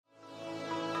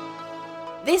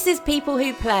This is People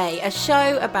Who Play, a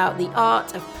show about the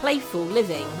art of playful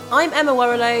living. I'm Emma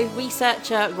Warrilow,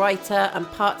 researcher, writer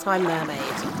and part-time mermaid.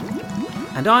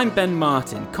 And I'm Ben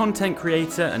Martin, content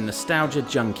creator and nostalgia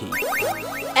junkie.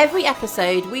 Every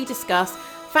episode we discuss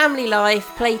family life,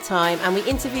 playtime, and we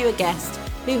interview a guest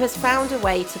who has found a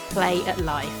way to play at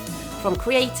life. From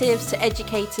creatives to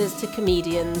educators to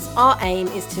comedians, our aim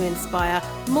is to inspire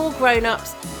more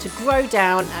grown-ups to grow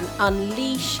down and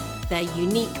unleash their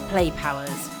unique play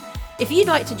powers. If you'd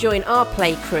like to join our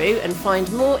play crew and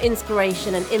find more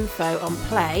inspiration and info on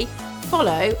play,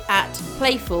 follow at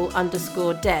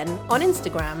playful_den on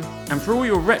Instagram. And for all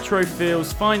your retro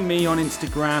feels, find me on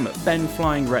Instagram at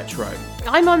benflyingretro.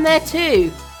 I'm on there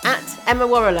too, at Emma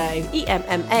Warrilow,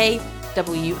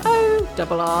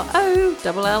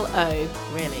 EMMAWORROLLO,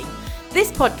 really. This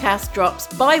podcast drops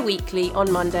bi-weekly on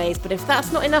Mondays, but if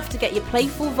that's not enough to get your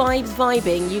playful vibes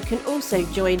vibing, you can also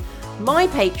join my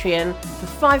Patreon for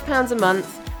 £5 a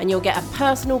month and you'll get a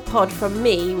personal pod from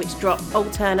me which drop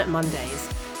alternate Mondays.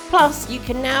 Plus, you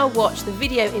can now watch the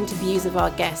video interviews of our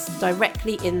guests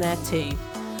directly in there too.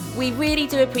 We really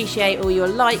do appreciate all your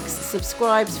likes,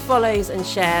 subscribes, follows and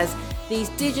shares. These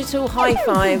digital high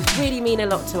fives really mean a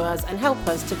lot to us and help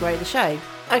us to grow the show.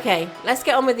 Okay, let's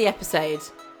get on with the episode.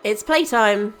 It's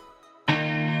playtime.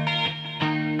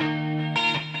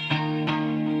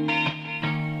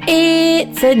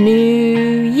 It's a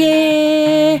new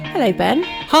year. Hello, Ben.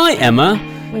 Hi, Emma.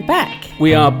 We're back.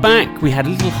 We are back. We had a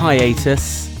little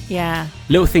hiatus. Yeah.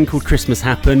 Little thing called Christmas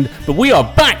happened, but we are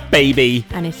back, baby.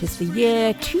 And it is the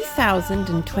year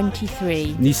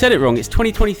 2023. You said it wrong. It's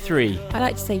 2023. I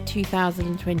like to say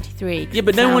 2023. Yeah,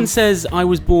 but no one says I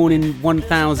was born in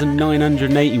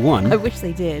 1981. I wish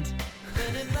they did.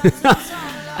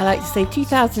 I like to say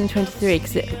 2023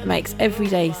 because it makes every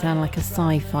day sound like a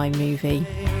sci-fi movie.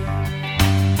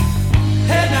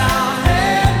 Hey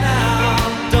now,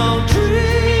 don't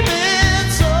dream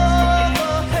it's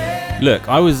over. Hey. Look,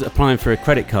 I was applying for a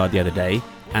credit card the other day,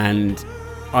 and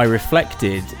I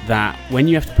reflected that when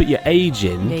you have to put your age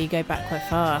in... Yeah, you go back quite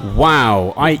far.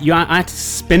 Wow. I had to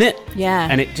spin it. Yeah.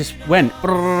 And it just went...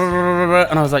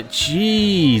 And I was like,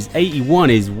 geez, 81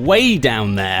 is way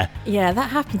down there. Yeah, that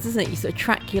happens, doesn't it? You sort of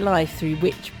track your life through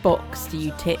which box do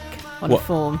you tick on a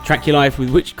form. Track your life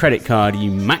with which credit card are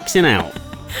you maxing out?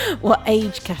 What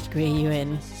age category are you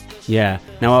in? Yeah.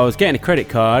 Now, I was getting a credit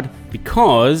card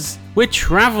because we're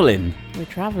travelling. We're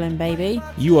travelling, baby.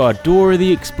 You are Dora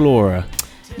the Explorer.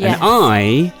 Yes. And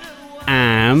I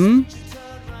am...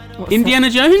 What's Indiana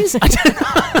Jones? I don't know.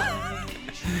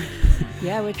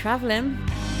 Yeah, we're travelling.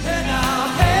 Hey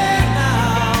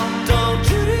now, don't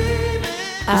dream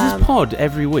it. Is this pod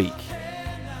every week?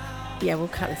 Yeah, we'll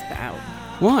cut this bit out.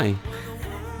 Why?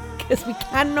 Because we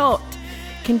cannot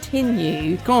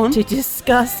continue Go on. to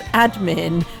discuss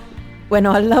admin when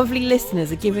our lovely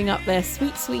listeners are giving up their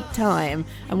sweet, sweet time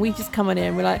and we just come on in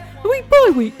and we're like, are we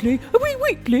bi-weekly? Are we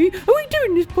weekly? Are we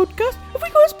doing this podcast? Have we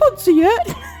got a sponsor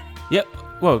yet? Yep.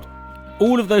 Well,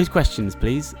 all of those questions,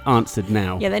 please, answered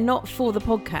now. Yeah, they're not for the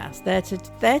podcast. They're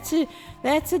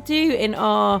to do in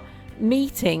our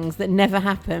meetings that never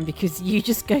happen because you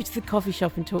just go to the coffee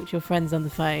shop and talk to your friends on the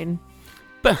phone.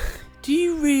 But do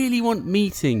you really want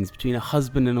meetings between a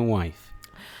husband and a wife?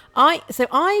 I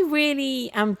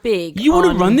really am big. You want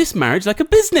to run this marriage like a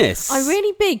business. I'm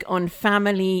really big on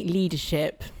family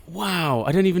leadership. Wow,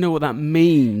 I don't even know what that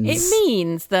means. It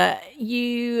means that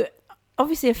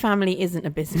obviously a family isn't a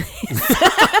business.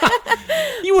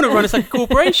 You want to run us like a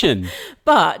corporation.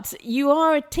 But you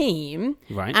are a team.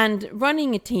 Right. And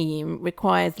running a team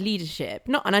requires leadership.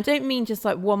 And I don't mean just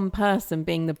like one person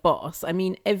being the boss. I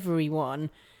mean everyone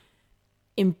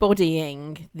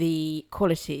embodying the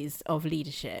qualities of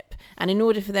leadership. And in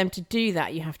order for them to do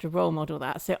that, you have to role model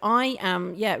that. So I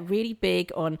am, really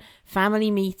big on family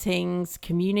meetings,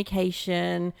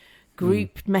 communication,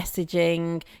 group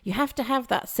messaging. You have to have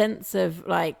that sense of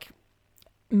like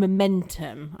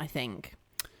momentum, I think.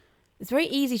 It's very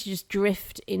easy to just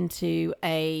drift into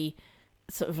a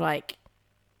sort of like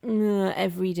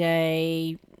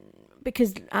everyday,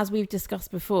 because as we've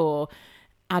discussed before,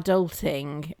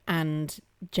 adulting and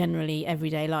generally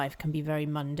everyday life can be very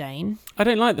mundane. I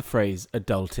don't like the phrase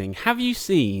adulting. Have you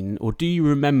seen or do you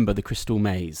remember The Crystal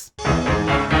Maze? I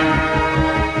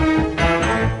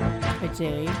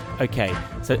do. Okay,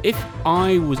 so if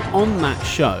I was on that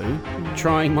show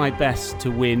trying my best to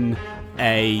win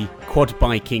a quad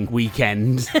biking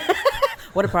weekend...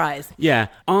 What a prize. Yeah,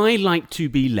 I like to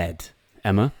be led,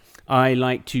 Emma. I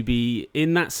like to be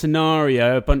in that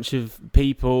scenario, a bunch of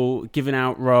people giving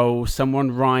out roles,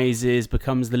 someone rises,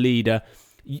 becomes the leader.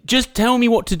 Just tell me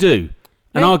what to do.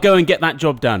 And I'll go and get that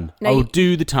job done. No, I'll you-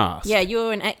 do the task. Yeah,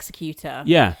 you're an executor.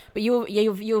 Yeah. But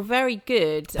you're very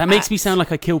good. That makes me sound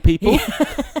like I kill people.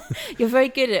 You're very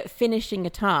good at finishing a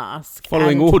task.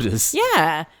 Following and- orders.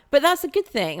 Yeah, but that's a good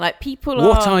thing. Like people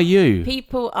What are you?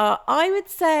 People are. I would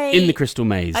say In the crystal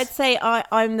maze. I'd say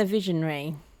I'm the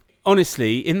visionary.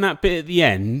 Honestly, in that bit at the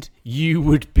end, you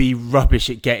would be rubbish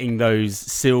at getting those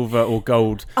silver or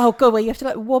gold. Oh god, where you have to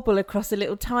like wobble across a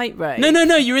little tightrope. No,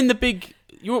 you're in the big...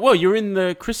 You're in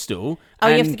the crystal. Oh,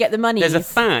 you have and to get the monies. There's a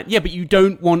fan. Yeah, but you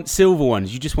don't want silver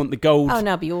ones. You just want the gold. Oh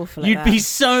no, I'd be awful. At You'd that. be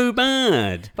so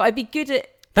bad. But I'd be good at.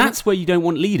 That's where you don't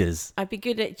want leaders. I'd be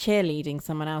good at cheerleading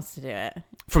someone else to do it.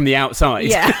 From the outside.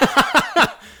 Yeah.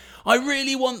 I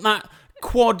really want that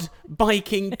quad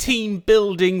biking team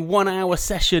building 1 hour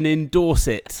session in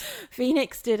Dorset.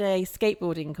 Phoenix did a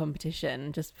skateboarding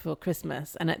competition just before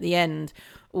Christmas, and at the end,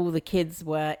 all the kids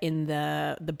were in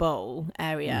the bowl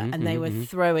area, and they were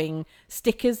throwing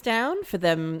stickers down for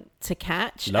them to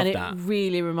catch. Love and that. It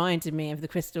really reminded me of the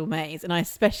Crystal Maze, and I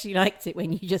especially liked it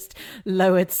when you just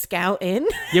lowered Scout in.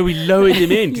 Yeah, we lowered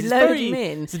him in. 'cause You it's lowered very- him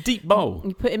in. It's a deep bowl.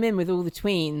 You put him in with all the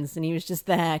tweens, and he was just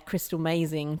there, crystal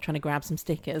mazing, trying to grab some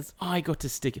stickers. I got a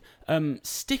sticker.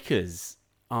 Stickers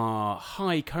are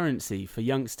high currency for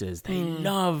youngsters. They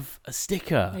love a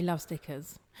sticker. I love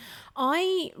stickers.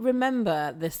 I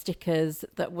remember the stickers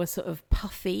that were sort of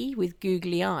puffy with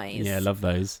googly eyes. Yeah, I love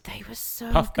those. They were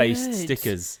so Puff-based good.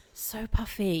 stickers. So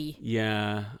puffy.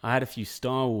 Yeah, I had a few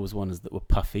Star Wars ones that were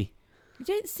puffy. You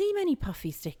don't see many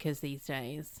puffy stickers these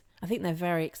days. I think they're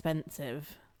very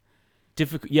expensive.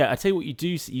 Difficult. Yeah, I tell you what, you do.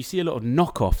 You see a lot of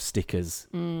knockoff stickers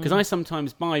because I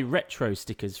sometimes buy retro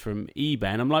stickers from eBay,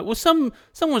 and I'm like, well,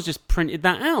 someone's just printed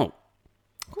that out.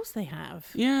 Of course they have.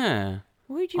 Yeah,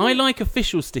 Where do you I want, like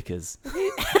official stickers.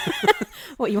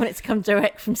 what, you want it to come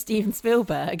direct from Steven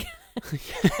Spielberg?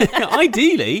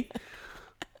 Ideally,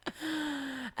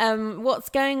 What's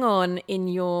going on in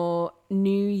your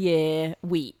New Year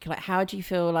week? Like, how do you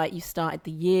feel like you started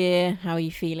the year? How are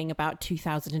you feeling about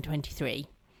 2023?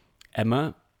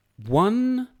 Emma,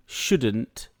 one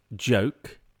shouldn't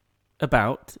joke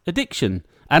about addiction,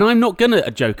 and I'm not gonna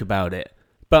joke about it.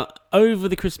 But over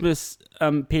the Christmas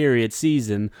period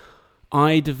season,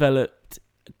 I developed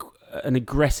an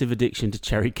aggressive addiction to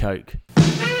cherry Coke.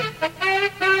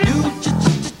 New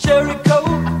cherry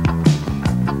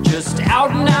Coke, just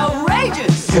out and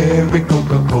outrageous. Cherry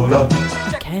Coca-Cola.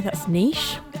 Okay, that's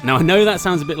niche. Now, I know that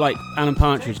sounds a bit like Alan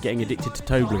Partridge getting addicted to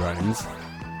Toblerones,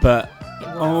 but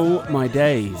oh my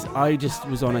days, I just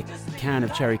was on a can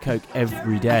of cherry Coke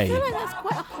every I day. feel like that's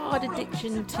quite a hard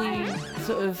addiction to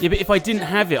sort of... Yeah, but if I didn't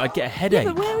have it, I'd get a Yeah, headache.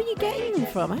 but where are you getting them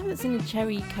from? I haven't seen a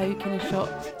cherry Coke in a shop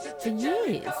for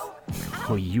years.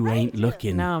 Oh, you ain't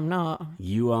looking. No, I'm not.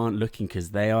 You aren't looking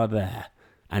because they are there.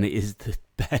 And it is the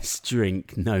best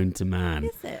drink known to man.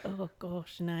 Is it? Oh,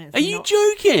 gosh, no. It's Are you not.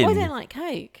 joking? Oh, I don't like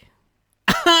Coke.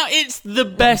 It's the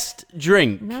best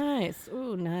drink. No, it's...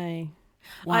 Oh, no.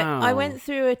 Wow. I went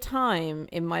through a time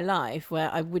in my life where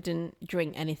I wouldn't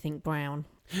drink anything brown.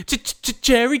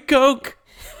 Cherry Coke.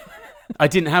 I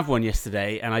didn't have one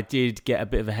yesterday, and I did get a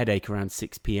bit of a headache around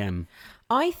 6 p.m.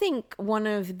 I think one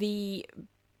of the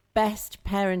best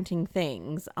parenting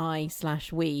things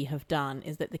we have done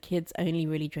is that the kids only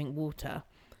really drink water.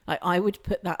 I would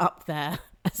put that up there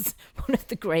as one of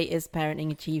the greatest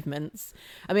parenting achievements.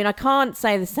 I mean, I can't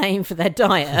say the same for their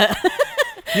diet.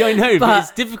 Yeah, I know, but But-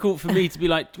 it's difficult for me to be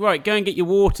like, right, go and get your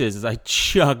waters as I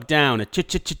chug down a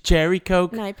cherry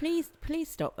Coke. No, please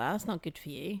stop that. That's not good for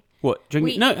you. What?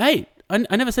 Drink? No, hey,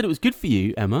 I never said it was good for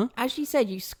you, Emma. As you said,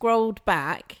 you scrolled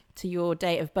back to your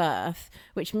date of birth,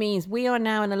 which means we are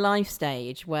now in a life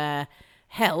stage where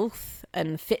health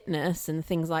and fitness and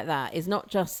things like that is not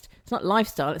just, it's not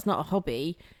lifestyle, it's not a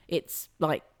hobby, it's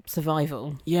like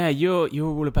survival. Yeah, you're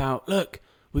all about, look,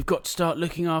 we've got to start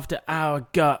looking after our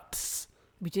guts.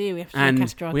 We do, we have to look And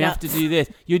after our we have guts. to do this.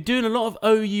 You're doing a lot of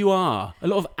OUR, a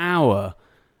lot of hour.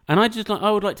 And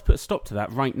I would like to put a stop to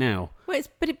that right now. Well,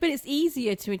 but it's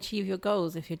easier to achieve your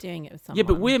goals if you're doing it with someone. Yeah,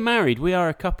 but we're married. We are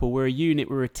a couple. We're a unit.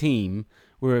 We're a team.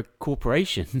 We're a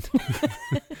corporation.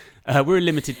 We're a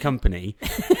limited company.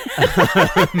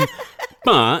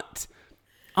 But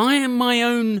I am my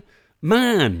own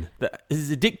man that is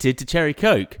addicted to cherry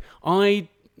Coke. I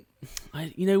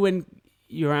you know, when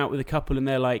you're out with a couple and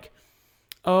they're like,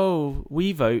 oh,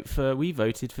 we voted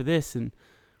for this, and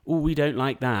oh, we don't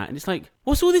like that. And it's like,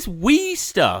 what's all this we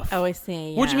stuff? Oh, I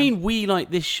see. What do you yeah. mean we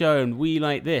like this show and we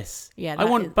like this? Yeah, I that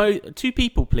want is- both, two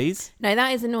people, please. No, that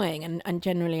is annoying, and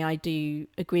generally I do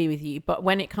agree with you. But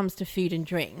when it comes to food and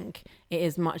drink, it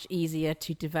is much easier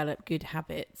to develop good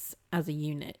habits as a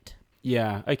unit.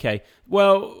 Yeah. Okay.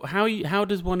 Well, how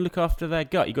does one look after their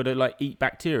gut? You got to like eat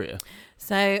bacteria.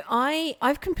 So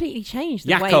I've completely changed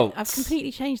the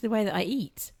Yakults. way that I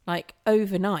eat, like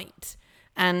overnight,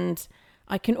 and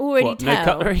I can already tell. No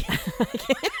cutlery.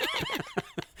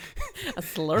 I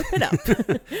slurp it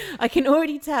up. I can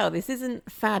already tell this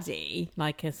isn't faddy,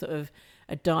 like a sort of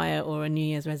a diet or a New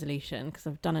Year's resolution, because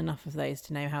I've done enough of those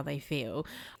to know how they feel.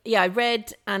 Yeah, I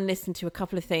read and listened to a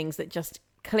couple of things that just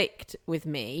clicked with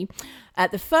me.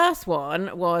 The first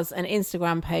one was an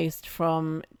Instagram post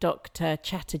from Dr.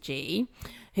 Chatterjee,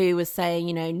 who was saying,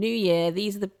 New Year,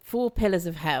 these are the 4 pillars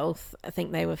of health. I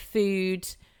think they were food,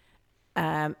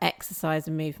 exercise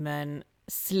and movement,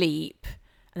 sleep,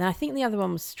 and then I think the other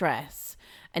one was stress.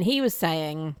 And he was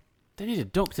saying... Don't need a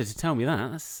doctor to tell me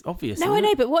that. That's obvious. No, I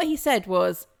know, but what he said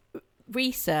was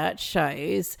research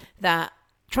shows that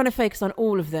trying to focus on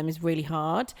all of them is really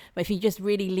hard. But if you just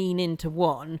really lean into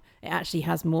one, it actually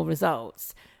has more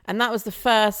results. And that was the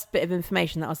first bit of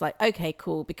information that I was like, okay,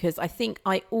 cool, because I think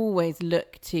I always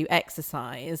look to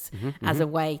exercise as a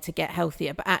way to get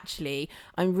healthier. But actually,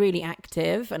 I'm really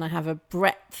active and I have a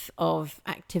breadth of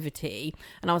activity.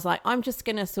 And I was like, I'm just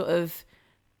going to sort of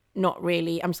I'm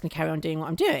just going to carry on doing what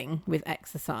I'm doing with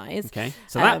exercise. Okay.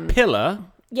 So that pillar...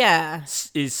 Yeah.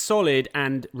 is solid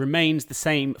and remains the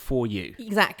same for you.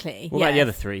 Exactly. What about the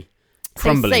other 3?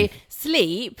 Crumbling. So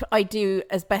sleep, I do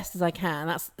as best as I can.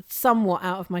 That's somewhat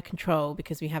out of my control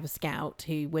because we have a scout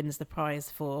who wins the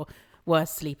prize for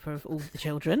worst sleeper of all the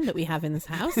children that we have in this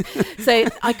house. So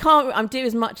I do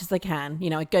as much as I can.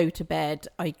 I go to bed,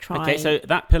 I try. Okay, so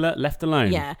that pillar left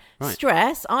alone. Yeah. Right.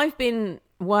 Stress, I've been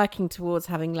working towards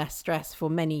having less stress for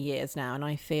many years now, and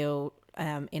I feel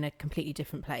in a completely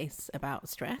different place about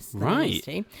stress than I used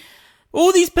to.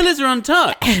 All these pillars are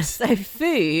untouched. So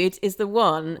food is the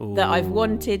one that I've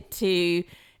wanted to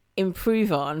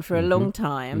improve on for a long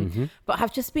time, but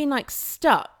have just been like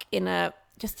stuck in a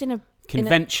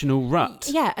conventional rut.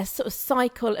 Yeah, a sort of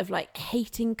cycle of like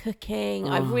hating cooking.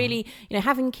 I've really,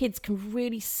 having kids can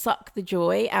really suck the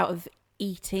joy out of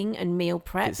eating and meal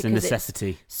prep. It's a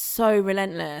necessity. It's so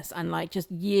relentless, and like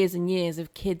just years and years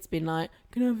of kids being like,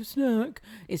 "Can I have a snack?"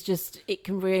 It's just, it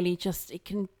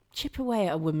can chip away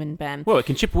at a woman, Ben. Well, it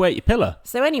can chip away at your pillar.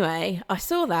 So anyway, I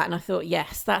saw that and I thought,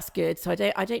 yes, that's good. So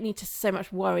I don't need to so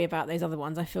much worry about those other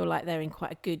ones. I feel like they're in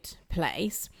quite a good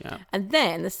place. Yeah. And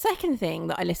then the second thing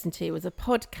that I listened to was a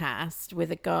podcast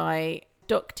with a guy,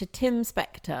 Dr. Tim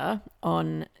Spector,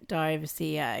 on Diary of a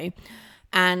CEO.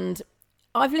 And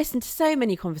I've listened to so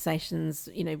many conversations,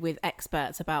 with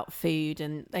experts about food,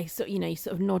 and they you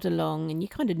sort of nod along and you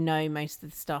kind of know most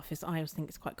of the stuff. I always think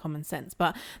it's quite common sense.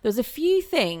 But there was a few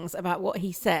things about what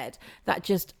he said that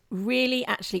just really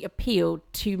actually appealed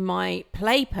to my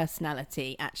play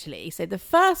personality, actually. So the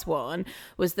first one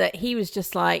was that he was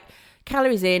just like,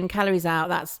 calories in, calories out,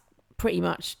 that's pretty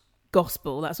much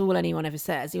gospel. That's all anyone ever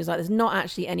says. He was like, there's not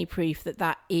actually any proof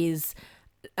that is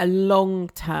a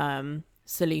long-term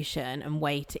solution and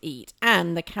way to eat,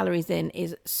 and the calories in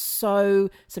is so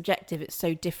subjective, it's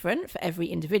so different for every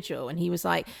individual. And he was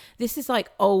like, this is like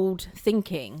old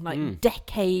thinking, like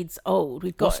decades old.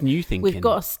 What's new thinking? We've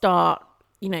got to start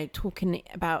talking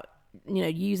about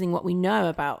using what we know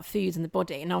about foods in the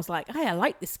body. And I was like, hey, I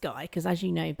like this guy, because as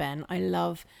you know, Ben, I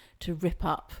love to rip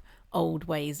up old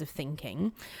ways of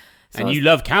thinking. So you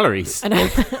love calories. And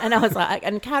I was like,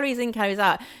 and calories in, calories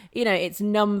out, it's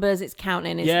numbers, it's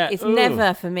counting. It's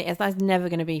never for me. That's never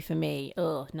going to be for me.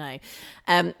 Oh, no.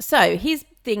 So his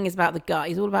thing is about the gut.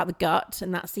 He's all about the gut.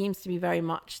 And that seems to be very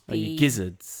much the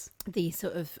gizzards, the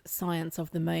sort of science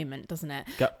of the moment, doesn't it?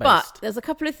 Gut-based. But there's a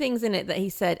couple of things in it that he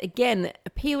said, again, that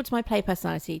appealed to my play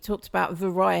personality. He talked about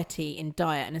variety in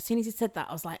diet. And as soon as he said that,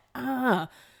 I was like,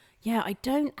 yeah, I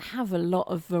don't have a lot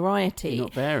of variety. You're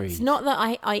not varied. It's not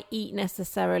that I eat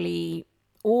necessarily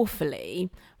awfully,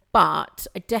 but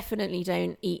I definitely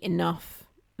don't eat enough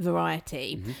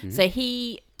variety. So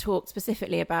he talked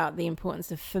specifically about the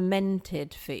importance of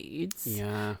fermented foods.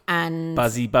 Yeah. And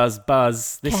buzzy buzz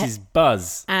buzz. This is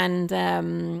buzz.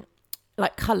 And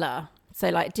like colour. So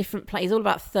like different plants. It's all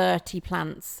about 30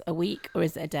 plants a week, or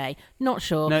is it a day? Not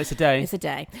sure. No, it's a day. It's a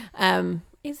day.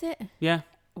 Is it? Yeah.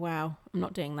 Wow, I'm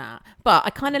not doing that. But I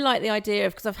kind of like the idea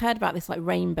of, because I've heard about this like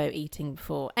rainbow eating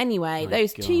before. Anyway,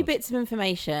 those 2 bits of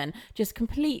information just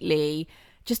completely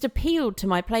appealed to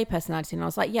my play personality. And I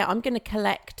was like, yeah, I'm going to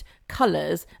collect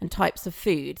colours and types of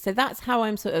food. So that's how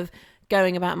I'm sort of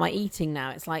going about my eating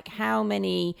now. It's like, how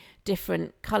many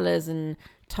different colours and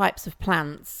types of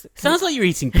plants Sounds like you're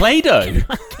eating Play-Doh.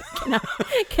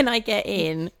 can I get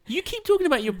in? You keep talking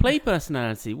about your play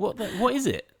personality. What is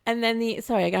it? And then I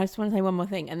just want to say one more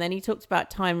thing. And then he talked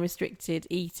about time restricted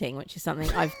eating, which is something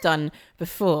I've done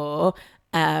before.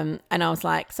 And I was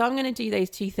like, so I'm going to do those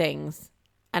two things.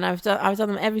 And I've done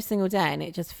them every single day, and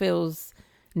it just feels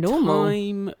normal.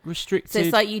 Time restricted. So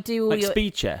it's like you do all like your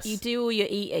speed chess. You do all your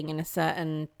eating in a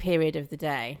certain period of the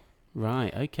day.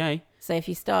 Right. Okay. So if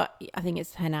you start, I think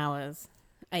it's 10 hours,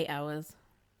 8 hours.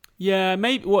 Yeah.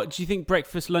 Maybe. What do you think?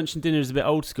 Breakfast, lunch, and dinner is a bit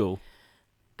old school.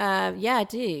 Yeah, I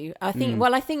do. I think.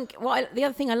 Well, I think the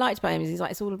other thing I liked about him is he's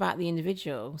like it's all about the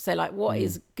individual. So like, what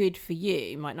is good for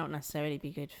you might not necessarily be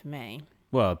good for me.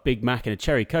 Well, a Big Mac and a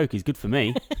cherry Coke is good for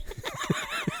me.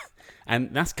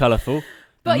 And that's colourful.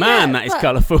 But that is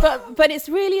colourful. But it's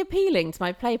really appealing to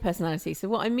my play personality. So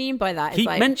what I mean by that is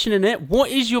keep mentioning it. What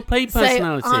is your play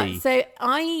personality?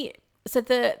 So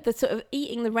the sort of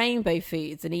eating the rainbow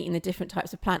foods and eating the different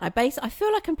types of plant. I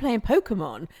feel like I'm playing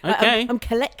Pokemon. Okay. I'm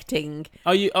collecting.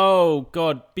 Are you? Oh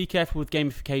God! Be careful with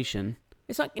gamification.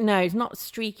 It's like it's not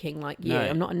streaking like you. No.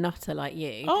 I'm not a nutter like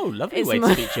you. Oh, lovely It's way more-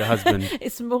 to speak to your husband.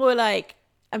 It's more like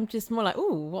I'm just more like,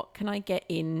 oh, what can I get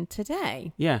in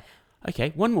today? Yeah.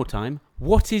 Okay. One more time.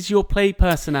 What is your play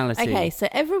personality? Okay, so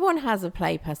everyone has a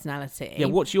play personality. Yeah.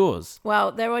 What's yours?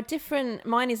 Well, there are different.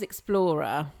 Mine is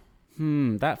explorer.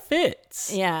 That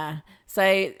fits. Yeah.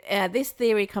 So this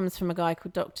theory comes from a guy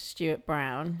called Dr. Stuart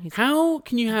Brown. How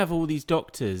can you have all these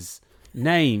doctors'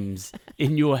 names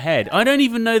in your head? I don't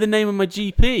even know the name of my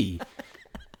GP.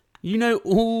 You know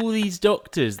all these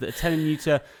doctors that are telling you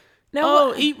to,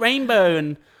 eat rainbow.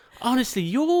 And honestly,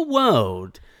 your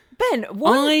world, Ben,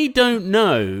 I don't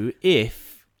know if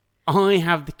I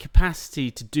have the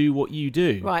capacity to do what you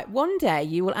do. Right, one day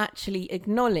you will actually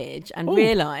acknowledge and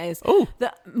realise Oh.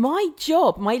 that my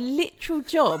literal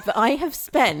job that I have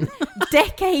spent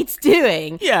decades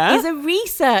doing is a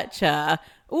researcher.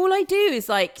 All I do is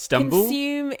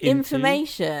consume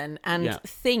information and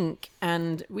think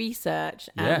and research.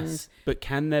 Yes, but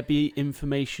can there be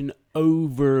information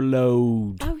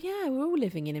overload? Oh yeah, we're all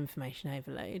living in information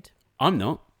overload. I'm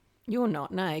not. You're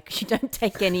not, no, because you don't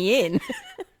take any in.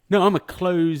 No, I'm a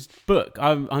closed book.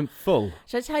 I'm full.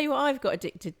 Shall I tell you what I've got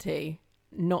addicted to?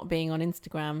 Not being on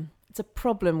Instagram. It's a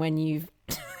problem when you've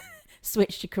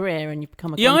switched your career and you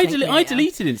become a content creator. I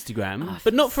deleted Instagram,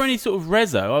 but not for any sort of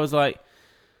reso. I was like,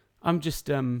 I'm just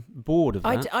bored of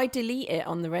that. I delete it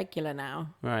on the regular now.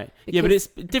 Right. Yeah, but it's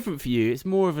different for you. It's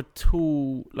more of a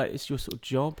tool, like it's your sort of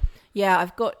job. Yeah,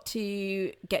 I've got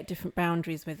to get different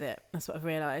boundaries with it. That's what I've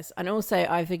realised. And also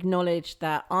I've acknowledged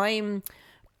that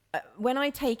when I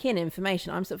take in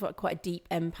information, I'm sort of quite a deep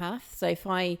empath. So if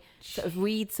I sort of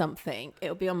read something,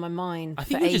 it'll be on my mind for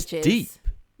ages. I think you're just deep.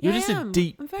 You're just a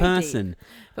deep person. Deep.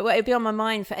 But it'll be on my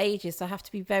mind for ages, so I have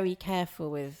to be very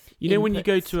careful with You know when you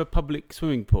go to a public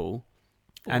swimming pool,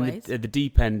 Always. and at the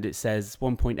deep end it says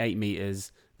 1.8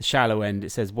 metres, the shallow end it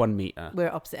says 1 metre. We're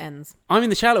at opposite ends. I'm in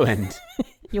the shallow end.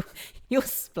 You're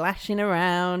splashing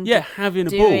around. Yeah, having a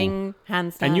doing ball.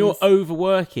 handstands. And you're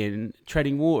overworking,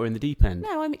 treading water in the deep end.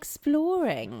 No, I'm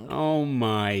exploring. Oh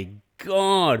my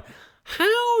God. We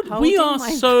Holding are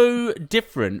my- so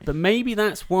different, but maybe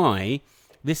that's why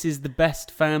this is the best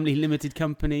family limited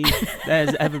company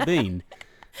there's ever been.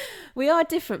 We are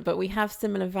different, but we have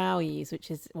similar values, which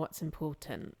is what's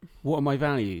important. What are my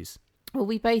values? Well,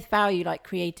 we both value like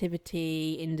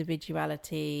creativity,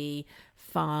 individuality,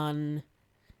 fun.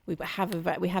 We have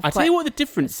I tell you what the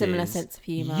difference similar is. sense of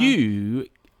humour. You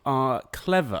are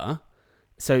clever,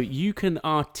 so you can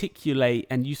articulate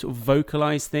and you sort of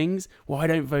vocalise things. Well, I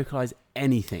don't vocalise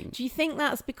anything. Do you think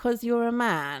that's because you're a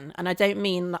man? And I don't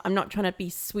mean, I'm not trying to be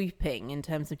swooping in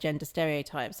terms of gender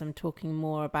stereotypes. I'm talking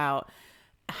more about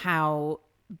how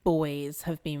boys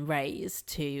have been raised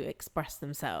to express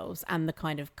themselves and the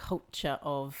kind of culture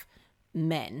of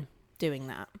men doing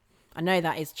that. I know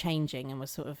that is changing and we're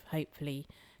sort of hopefully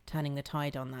turning the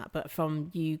tide on that. But from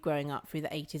you growing up through the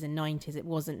 80s and 90s, it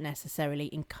wasn't necessarily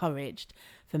encouraged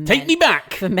for men. Take me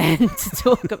back! For men to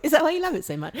talk about... Is that why you love it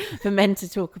so much? For men to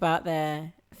talk about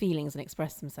their feelings and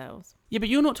express themselves. Yeah, but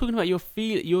you're not talking about your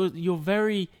You're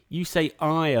very... You say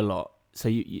I a lot. So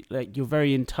you're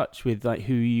very in touch with like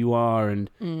who you are and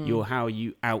how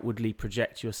you outwardly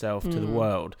project yourself to the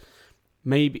world.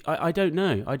 Maybe I don't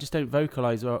know. I just don't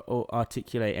vocalize or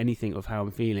articulate anything of how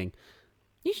I'm feeling.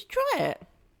 You should try it.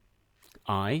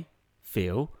 I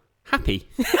feel happy.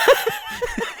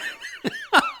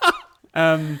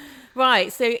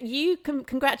 Right, so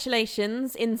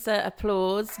congratulations, insert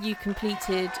applause. You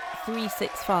completed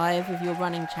 365 of your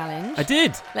running challenge. I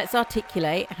did. Let's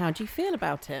articulate. How do you feel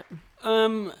about it?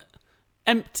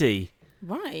 Empty.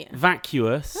 Right.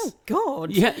 vacuous. Oh,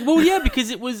 God. Yeah, well, yeah,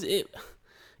 because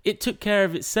it took care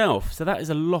of itself. So that is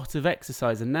a lot of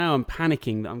exercise, and now I'm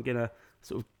panicking that I'm gonna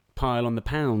sort of pile on the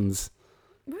pounds.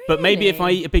 Really? But maybe if I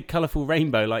eat a big colourful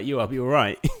rainbow like you, I'll be all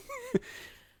right.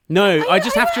 No, I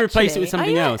just have to replace it with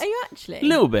something else. Are you actually? A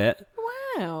little bit.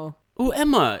 Wow. Oh,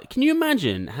 Emma, can you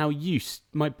imagine how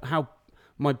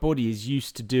my body is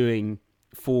used to doing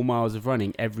 4 miles of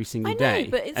running every single I know, day,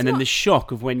 but it's and then not- the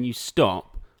shock of when you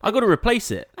stop, I got to replace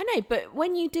it. I know, but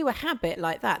when you do a habit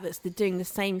like that, that's doing the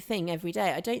same thing every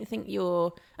day, I don't think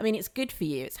it's good for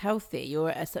you. It's healthy. You're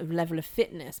at a sort of level of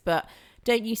fitness, but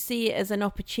don't you see it as an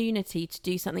opportunity to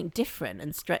do something different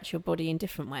and stretch your body in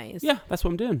different ways? Yeah, that's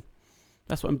what I'm doing.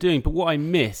 But what I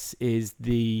miss is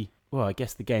the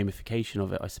gamification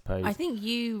of it, I suppose. I think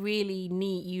you really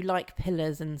you like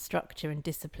pillars and structure and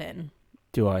discipline.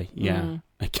 Do I? Yeah.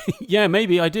 Okay. Yeah,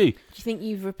 maybe I do. Do you think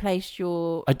you've replaced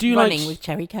your I do running like with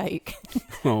Cherry Coke?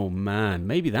 Oh man,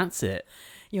 maybe that's it.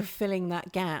 You're filling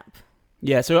that gap.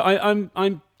 Yeah, so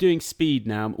I'm doing speed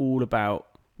now. I'm all about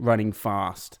running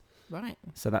fast. Right.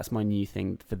 So that's my new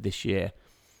thing for this year.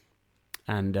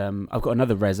 And I've got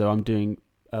another reso. I'm doing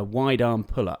wide arm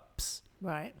pull-ups.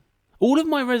 Right. All of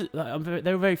my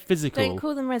they're very physical. Don't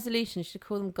call them resolutions. You should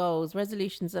call them goals.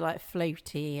 Resolutions are like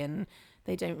floaty and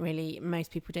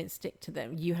most people don't stick to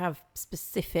them. You have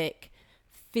specific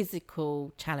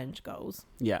physical challenge goals.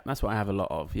 Yeah, that's what I have a lot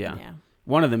of, yeah. Yeah.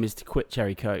 One of them is to quit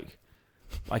Cherry Coke.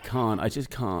 I just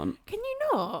can't. Can you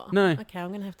not? No. Okay, I'm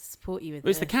going to have to support you with Well,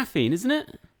 it's this. the caffeine, isn't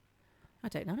it? I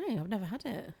don't know. I've never had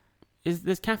it.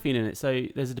 There's caffeine in it, so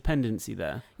there's a dependency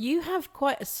there. You have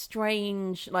quite a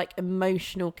strange,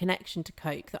 emotional connection to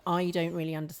Coke that I don't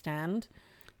really understand.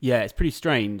 Yeah, it's pretty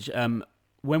strange.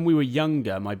 When we were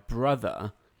younger, my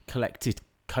brother collected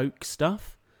Coke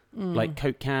stuff, like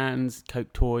Coke cans,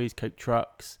 Coke toys, Coke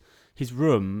trucks. His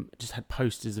room just had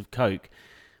posters of Coke.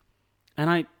 And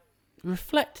I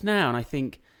reflect now and I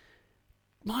think,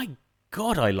 my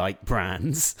God, I like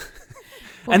brands.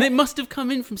 And it must have come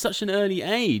in from such an early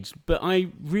age, but I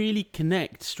really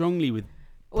connect strongly with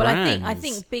brands. I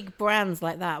think big brands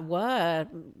like that were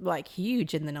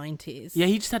huge in the 90s. Yeah,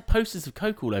 he just had posters of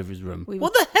Coke all over his room. We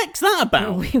What the heck's that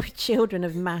about? We were children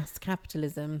of mass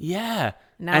capitalism. Yeah.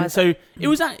 Now And it's- so it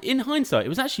was, in hindsight, it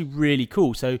was actually really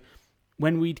cool. So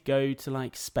when we'd go to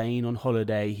Spain on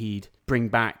holiday, he'd bring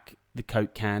back the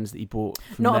Coke cans that he bought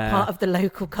from Not there. a part of the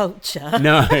local culture.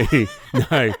 No.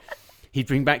 He'd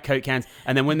bring back Coke cans.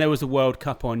 And then when there was a World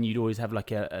Cup on, you'd always have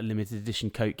a limited edition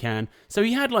Coke can. So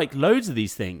he had loads of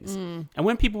these things. And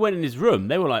when people went in his room,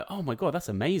 they were like, oh my God, that's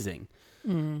amazing.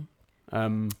 The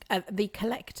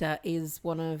Collector is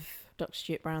one of Dr.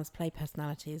 Stuart Brown's play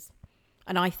personalities.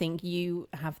 And I think you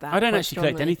have that. I don't quite actually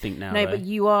collect strongly. anything now. No, though. but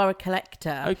you are a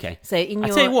collector. Okay. So I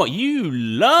tell you what, you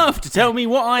love to tell me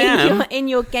what I am. in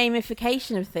your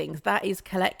gamification of things, that is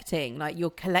collecting.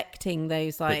 You're collecting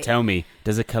those But tell me,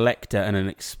 does a collector and an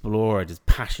explorer, does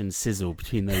passion sizzle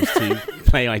between those two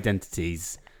play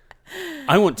identities?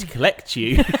 I want to collect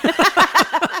you.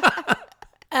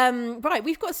 Right,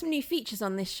 we've got some new features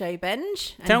on this show,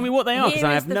 Benj. Tell And me what they are, 'cause here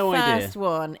I is have no idea. The first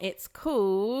one, it's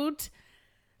called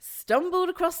Stumbled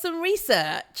Across Some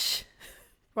Research.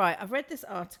 Right, I've read this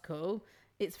article.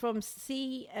 It's from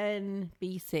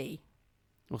CNBC,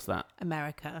 What's that?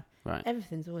 America. Right.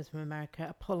 Everything's always from America.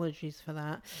 Apologies for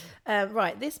that.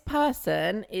 Right, this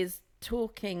person is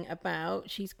talking about,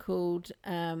 she's called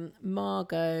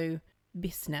Margot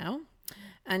Bisnow.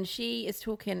 And she is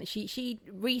talking, she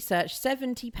researched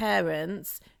 70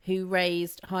 parents who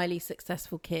raised highly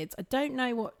successful kids. I don't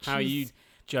know what she's... How are you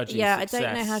judging success? I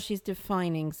don't know how she's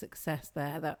defining success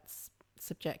there. That's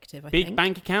subjective, I Big think.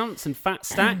 bank accounts and fat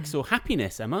stacks or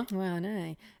happiness, Emma? Well,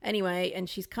 no. Anyway, and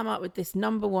she's come up with this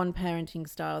number one parenting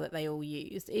style that they all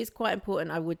used. It is quite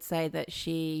important, I would say, that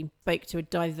she spoke to a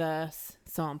diverse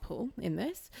sample in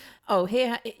this. Oh,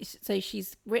 so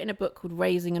she's written a book called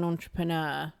Raising an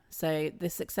Entrepreneur. So the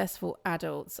successful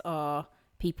adults are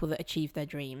people that achieve their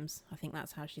dreams. I think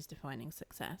that's how she's defining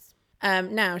success.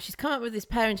 Now, she's come up with this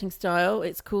parenting style.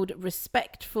 It's called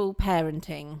respectful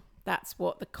parenting. That's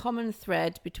what the common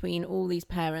thread between all these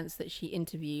parents that she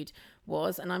interviewed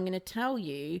was. And I'm going to tell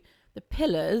you the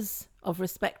pillars of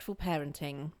respectful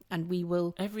parenting. And we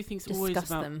will Everything's discuss always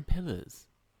about them. pillars.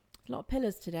 A lot of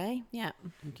pillars today. Yeah.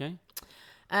 Okay.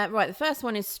 Right. The first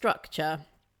one is structure.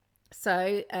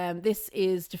 So this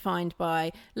is defined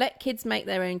by let kids make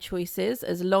their own choices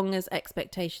as long as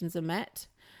expectations are met.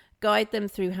 Guide them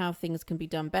through how things can be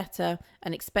done better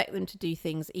and expect them to do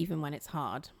things even when it's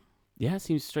hard. Yeah,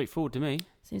 seems straightforward to me.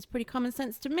 Seems pretty common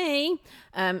sense to me.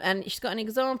 And she's got an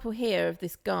example here of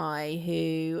this guy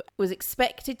who was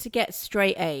expected to get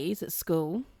straight A's at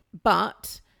school,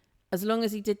 but as long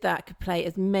as he did that, could play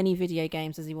as many video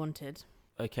games as he wanted.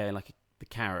 Okay, like the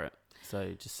carrot.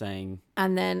 So just saying...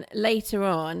 And then later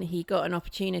on, he got an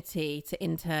opportunity to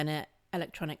intern at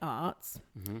Electronic Arts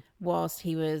whilst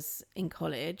he was in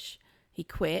college. He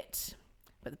quit,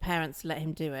 but the parents let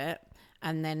him do it.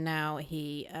 And then now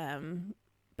he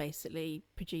basically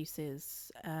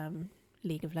produces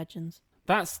League of Legends.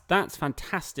 That's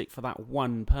fantastic for that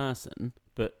one person,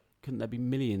 but couldn't there be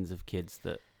millions of kids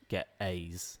that get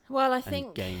A's? Well, I and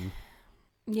think... game?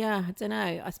 Yeah, I don't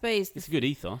know. I suppose... It's a good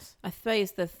ethos. I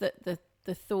suppose the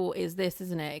thought is this,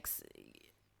 isn't it?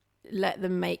 Let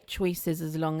them make choices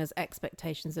as long as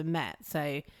expectations are met.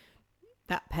 So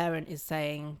that parent is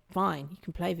saying, fine, you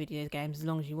can play video games as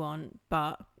long as you want,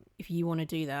 but if you want to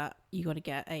do that, you got to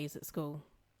get A's at school.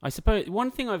 I suppose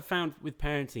one thing I've found with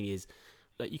parenting is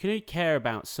like you can only care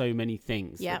about so many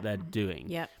things that they're doing.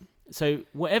 Yeah. So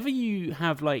whatever you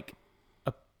have like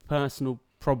a personal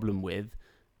problem with,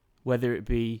 whether it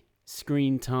be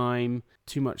screen time,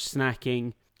 too much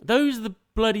snacking, those are the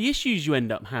bloody issues you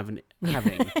end up having.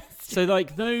 So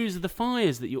like those are the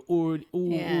fires that you're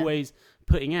always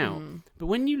putting out. But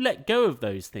when you let go of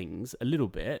those things a little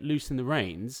bit, loosen the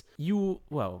reins,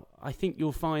 I think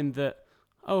you'll find that,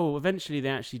 eventually they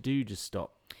actually do just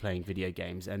stop playing video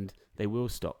games and they will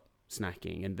stop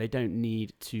snacking and they don't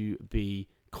need to be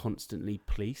constantly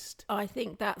policed. I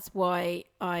think that's why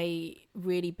I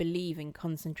really believe in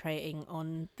concentrating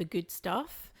on the good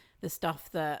stuff, the stuff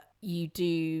that you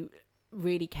do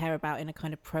really care about in a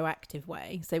kind of proactive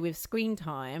way. So with screen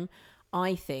time,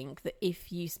 I think that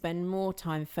if you spend more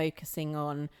time focusing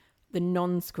on the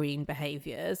non-screen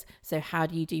behaviours, so how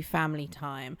do you do family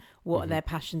time? What are their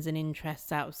passions and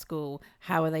interests out of school?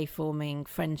 How are they forming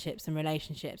friendships and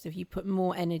relationships? If you put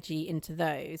more energy into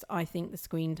those, I think the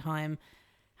screen time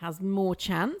has more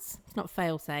chance, it's not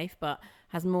fail safe, but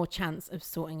has more chance of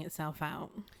sorting itself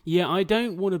out. Yeah, I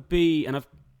don't want to be, and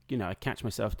I catch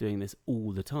myself doing this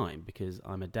all the time because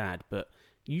I'm a dad, but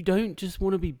you don't just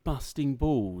want to be busting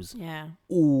balls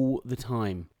all the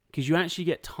time because you actually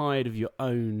get tired of your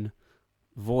own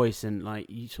voice and like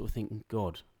you sort of think,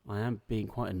 God, I am being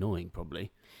quite annoying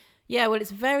probably. Yeah, well,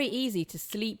 it's very easy to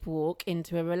sleepwalk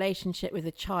into a relationship with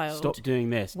a child. Stop doing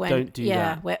this. Don't do that.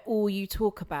 Yeah, where all you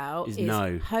talk about is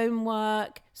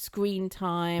homework, screen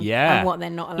time, and what they're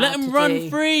not allowed to do. Let them run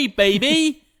free,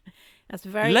 baby. That's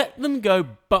very... Let them go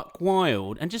buck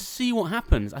wild and just see what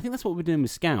happens. I think that's what we're doing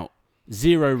with Scout.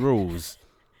 0 rules.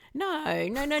 No.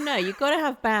 You got to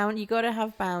have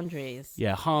boundaries.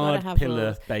 Yeah, hard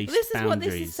pillar-based this is boundaries. what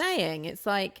this is saying. It's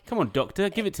like... Come on, doctor,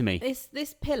 give it to me.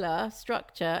 This pillar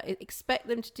structure, expect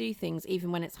them to do things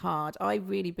even when it's hard. I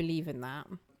really believe in that.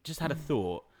 Just had a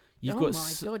thought.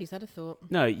 God, he's had a thought.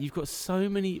 No, you've got so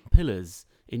many pillars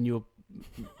in your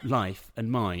life and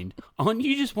mind. Aren't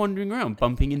you just wandering around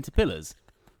bumping into pillars?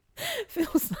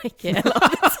 Feels like it a lot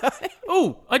of the time.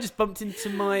 I just bumped into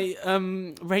my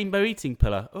rainbow eating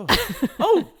pillar.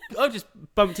 I just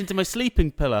bumped into my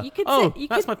sleeping pillar.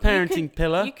 That's my parenting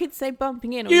pillar. You could say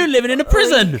bumping in. You're living in a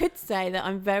prison. Or you could say that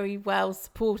I'm very well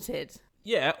supported.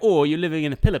 Yeah, or you're living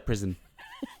in a pillar prison.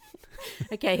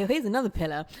 Okay, here's another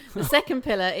pillar. The second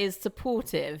pillar is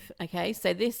supportive. Okay,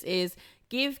 so this is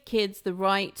give kids the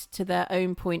right to their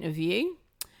own point of view,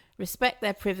 respect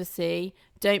their privacy,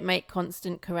 don't make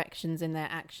constant corrections in their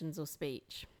actions or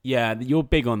speech. Yeah, you're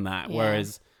big on that,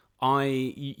 whereas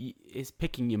it's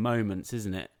picking your moments,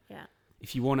 isn't it? Yeah.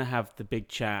 If you want to have the big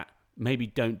chat, maybe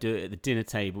don't do it at the dinner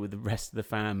table with the rest of the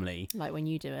family. Like when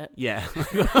you do it. Yeah,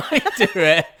 I do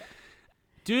it.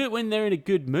 Do it when they're in a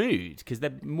good mood, because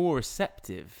they're more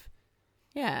receptive.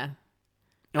 Yeah.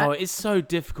 It's so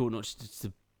difficult not just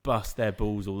to bust their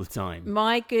balls all the time.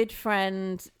 My good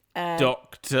friend...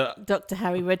 Dr.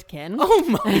 Harry Rudkin. Oh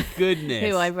my goodness!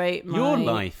 who I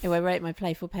wrote my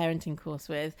playful parenting course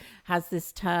with, has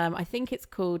this term. I think it's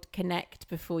called connect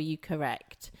before you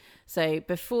correct. So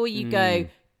before you go,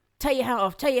 take your hat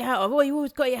off. Oh, you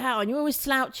always got your hat on. You're always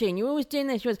slouching. You're always doing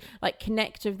this. You're always, like,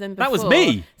 connect with them before. That was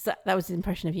me. So that was an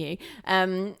impression of you.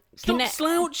 Stop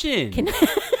slouching.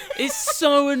 It's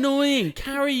so annoying.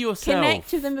 Carry yourself.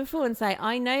 Connect with them before and say,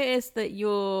 I noticed that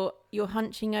you're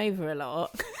hunching over a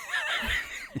lot.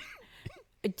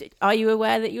 Are you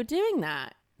aware that you're doing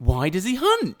that? Why does he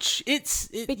hunch?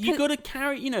 You got to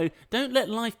carry, don't let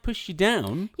life push you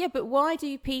down. Yeah, but why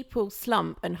do people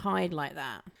slump and hide like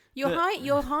that?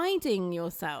 You're hiding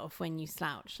yourself when you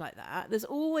slouch like that. There's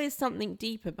always something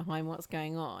deeper behind what's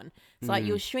going on. It's like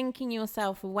you're shrinking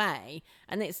yourself away,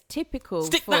 and it's typical.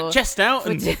 Stick that chest out.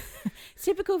 It's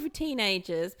typical for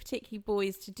teenagers, particularly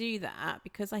boys, to do that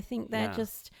because I think they're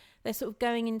sort of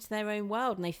going into their own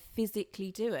world and they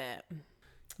physically do it.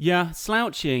 Yeah,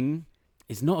 slouching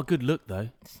is not a good look, though.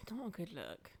 It's not a good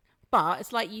look. But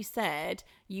it's like you said,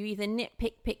 you either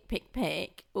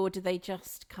pick, or do they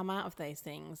just come out of those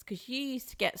things? Because you used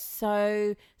to get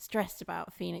so stressed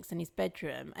about Phoenix and his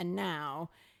bedroom, and now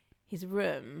his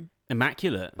room.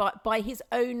 Immaculate. But by his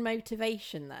own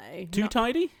motivation, though. Too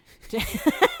tidy?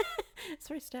 It's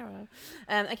very sterile.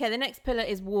 Okay, the next pillar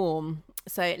is warm.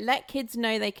 So let kids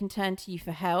know they can turn to you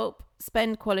for help,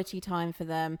 spend quality time for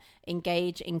them,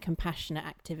 engage in compassionate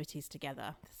activities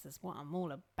together. This is what I'm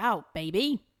all about,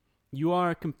 baby. You are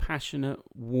a compassionate,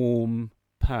 warm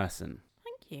person.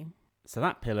 Thank you. So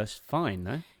that pillar's fine,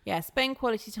 though. Yeah, spend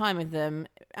quality time with them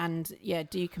and,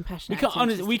 do compassionate activities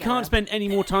Honestly, we can't spend any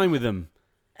more time with them.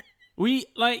 We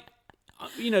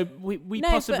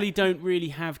possibly don't really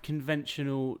have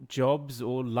conventional jobs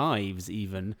or lives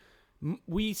even.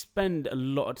 We spend a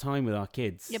lot of time with our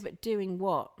kids. Yeah, but doing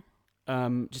what?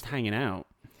 Just hanging out.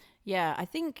 Yeah, I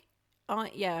think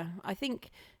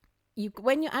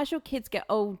as your kids get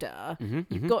older,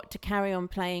 you've got to carry on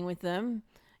playing with them.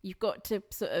 You've got to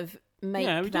sort of make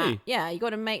that. Yeah, you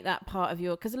got to make that part of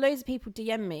your. Because loads of people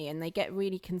DM me and they get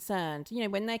really concerned.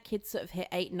 When their kids sort of hit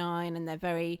 8, 9, and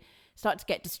they're start to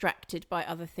get distracted by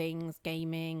other things,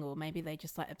 gaming, or maybe they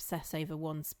just like obsess over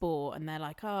one sport, and they're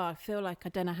like, "Oh, I feel like I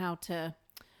don't know how to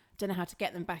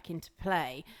get them back into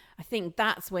play." I think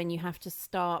that's when you have to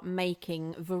start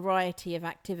making variety of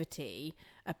activity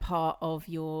a part of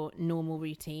your normal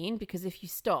routine, because if you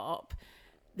stop,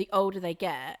 the older they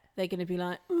get, they're going to be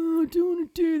like, "Oh, I don't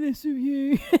want to do this with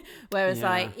you." Whereas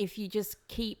like if you just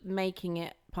keep making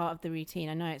it part of the routine,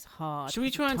 I know it's hard. Should we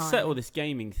try and settle this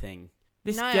gaming thing?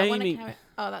 I want to carry.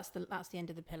 Oh, that's the end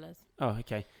of the pillars. Oh,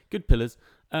 okay, good pillars.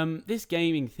 This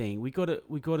gaming thing, we got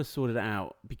to sort it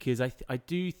out, because I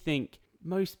do think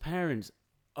most parents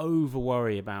over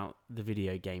worry about the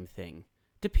video game thing.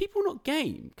 Do people not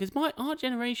game? Because our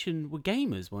generation were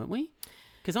gamers, weren't we?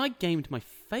 Because I gamed my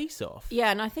face off.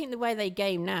 Yeah, and I think the way they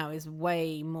game now is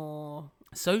way more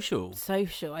social.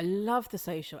 I love the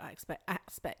social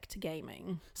aspect to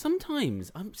gaming.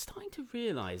 Sometimes I'm starting to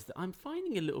realise that I'm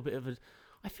finding a little bit of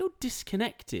I feel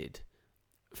disconnected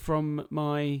from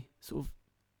my sort of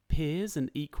peers and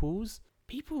equals.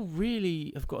 People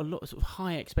really have got a lot of sort of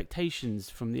high expectations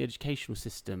from the educational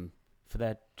system for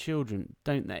their children,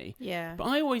 don't they? Yeah. But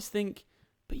I always think,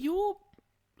 but you're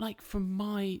like from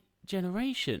my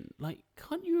generation. Like,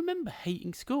 can't you remember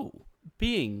hating school?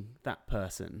 Being that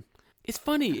person. It's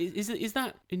funny. Is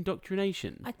that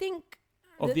indoctrination? I think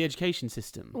of the education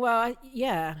system. Well,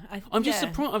 I'm just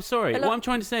surprised. I'm sorry. What I'm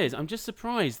trying to say is, I'm just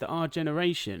surprised that our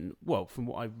generation, well, from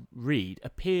what I read,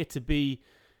 appear to be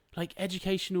like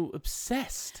educational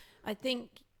obsessed. I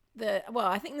think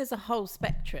there's a whole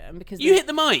spectrum, because you hit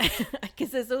the mic.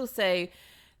 Because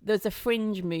there's a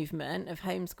fringe movement of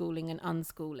homeschooling and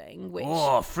unschooling,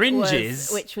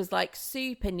 which was like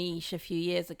super niche a few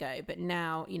years ago, but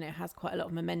now, has quite a lot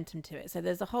of momentum to it. So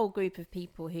there's a whole group of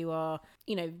people who are,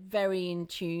 very in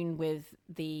tune with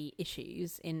the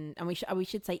issues and we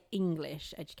should say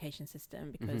English education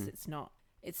system, because it's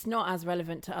not as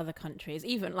relevant to other countries.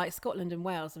 Even like Scotland and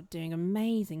Wales are doing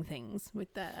amazing things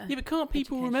with their but can't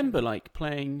people remember like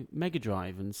playing Mega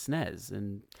Drive and SNES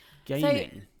and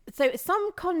gaming? So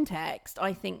some context,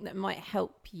 I think, that might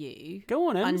help you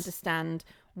understand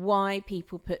why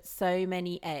people put so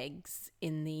many eggs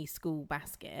in the school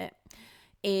basket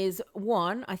is,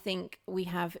 one, I think we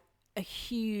have a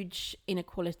huge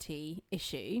inequality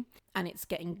issue, and it's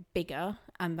getting bigger,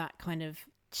 and that kind of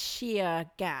sheer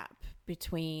gap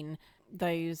between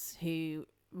those who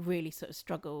really sort of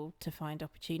struggle to find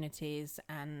opportunities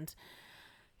and,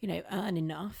 earn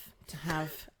enough to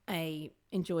have a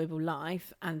enjoyable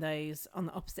life, and those on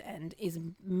the opposite end is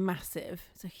massive.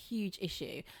 It's a huge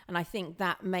issue, and I think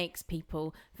that makes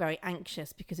people very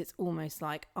anxious, because it's almost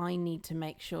like, I need to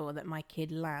make sure that my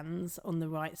kid lands on the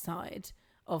right side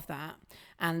of that.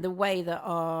 And the way that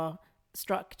our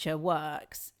structure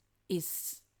works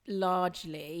is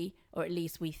largely, or at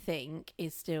least we think,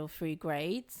 is still through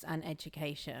grades and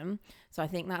education. So I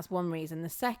think that's one reason. The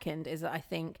second is that I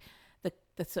think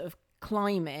the sort of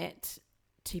climate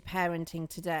to parenting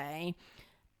today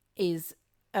is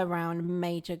around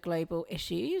major global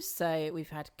issues. So we've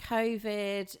had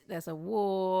COVID, there's a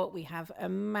war, we have a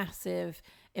massive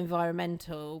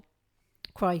environmental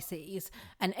crises,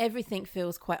 and everything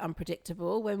feels quite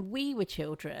unpredictable. When we were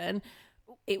children,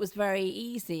 it was very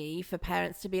easy for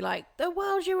parents to be like, the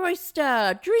world's your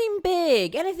oyster, dream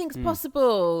big, anything's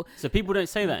possible. So people don't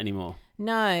say that anymore.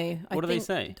 No. What do they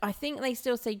say? I think they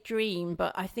still say dream,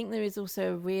 but I think there is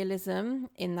also a realism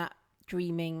in that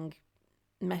dreaming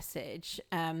message.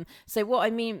 So what I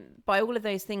mean by all of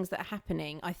those things that are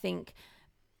happening, I think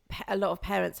a lot of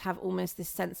parents have almost this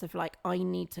sense of like, I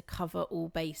need to cover all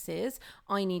bases.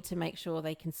 I need to make sure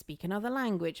they can speak another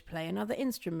language, play another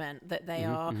instrument, that they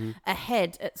are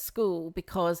ahead at school,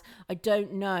 because I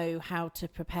don't know how to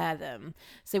prepare them.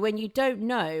 So when you don't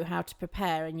know how to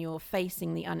prepare and you're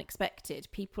facing the unexpected,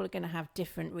 people are going to have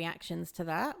different reactions to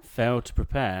that. Fail to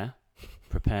prepare,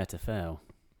 prepare to fail.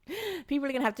 People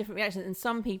are going to have different reactions, and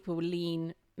some people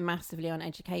lean massively on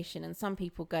education, and some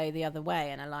people go the other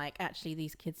way and are like, actually,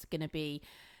 these kids are going to be,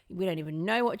 we don't even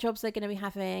know what jobs they're going to be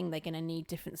having, they're going to need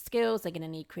different skills, they're going to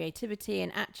need creativity,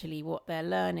 and actually what they're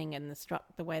learning and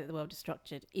the way that the world is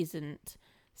structured isn't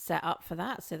set up for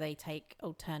that, so they take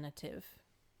alternative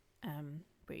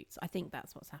routes. I think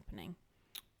that's what's happening.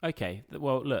 Okay,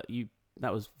 well, look,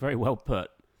 that was very well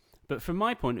put, but from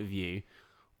my point of view,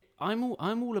 I'm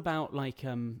all about, like,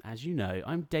 as you know,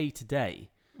 I'm day to day.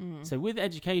 So with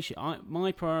education,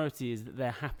 my priority is that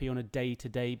they're happy on a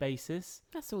day-to-day basis.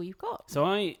 That's all you've got. So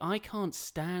I can't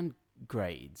stand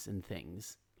grades and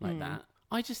things like that.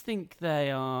 I just think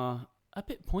they are a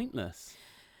bit pointless.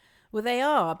 Well, they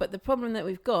are, but the problem that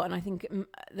we've got, and I think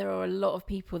there are a lot of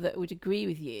people that would agree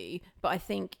with you, but I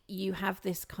think you have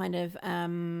this kind of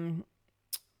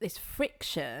this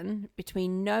friction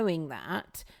between knowing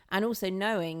that and also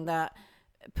knowing that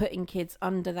putting kids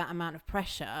under that amount of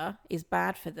pressure is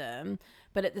bad for them.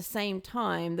 But at the same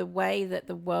time, the way that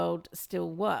the world still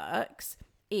works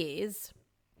is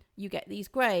you get these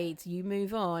grades, you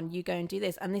move on, you go and do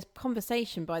this. And this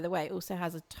conversation, by the way, also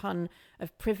has a ton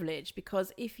of privilege,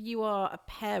 because if you are a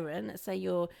parent, let's say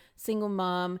you're single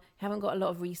mum, haven't got a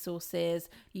lot of resources,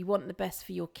 you want the best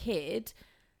for your kid,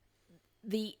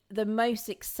 the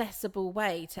most accessible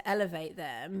way to elevate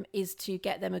them is to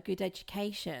get them a good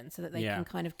education so that they can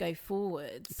kind of go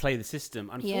forwards. Play the system.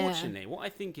 Unfortunately, what I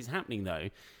think is happening, though,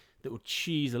 that will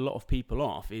cheese a lot of people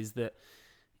off is that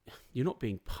you're not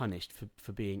being punished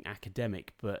for being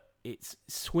academic, but it's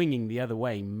swinging the other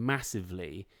way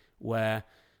massively, where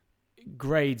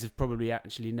grades have probably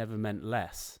actually never meant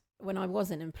less. When I was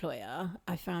an employer,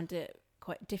 I found it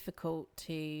quite difficult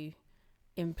to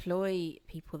employ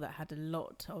people that had a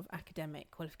lot of academic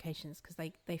qualifications, because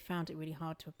they found it really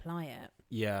hard to apply it.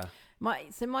 Yeah.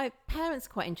 My parents are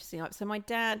quite interesting. So my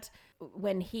dad,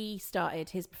 when he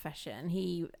started his profession,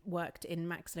 he worked in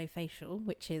maxillofacial,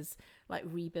 which is like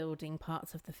rebuilding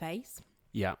parts of the face.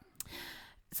 Yeah.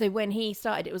 So when he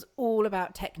started, it was all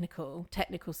about technical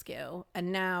skill.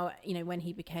 And now, when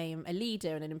he became a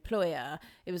leader and an employer,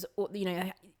 it was,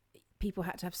 people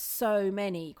had to have so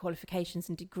many qualifications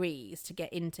and degrees to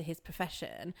get into his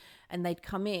profession, and they'd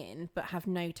come in but have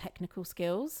no technical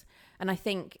skills. And I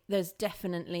think there's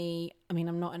definitely,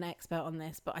 I'm not an expert on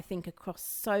this, but I think across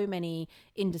so many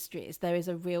industries, there is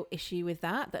a real issue with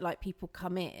that like people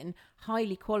come in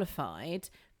highly qualified,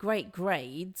 great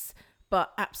grades,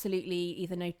 but absolutely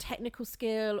either no technical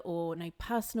skill or no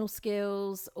personal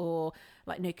skills or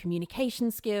like no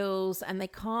communication skills, and they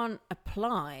can't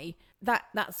apply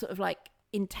that sort of like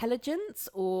intelligence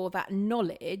or that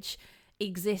knowledge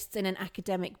exists in an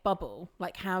academic bubble.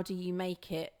 Like, how do you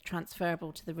make it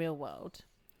transferable to the real world?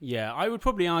 Yeah, I would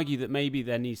probably argue that maybe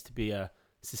there needs to be a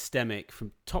systemic,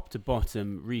 from top to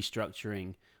bottom,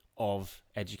 restructuring of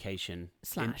education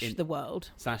 / the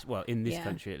world / in this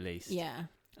country at least. Yeah.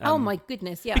 Oh my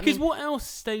goodness, yeah. Because what else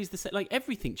stays the same? Like,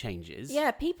 everything changes.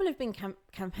 Yeah, people have been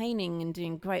campaigning and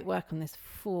doing great work on this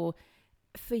for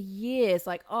years.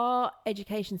 Like, our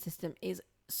education system is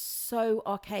so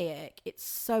archaic. It's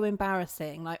so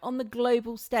embarrassing. Like, on the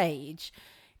global stage,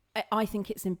 I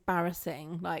think it's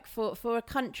embarrassing. Like, for a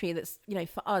country that's,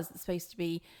 for us, it's supposed to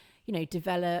be,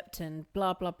 developed and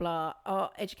blah, blah, blah. Our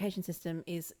education system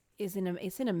is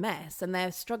in a mess, and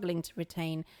they're struggling to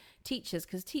retain teachers,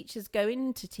 because teachers go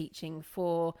into teaching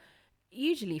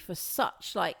usually for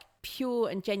such like pure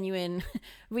and genuine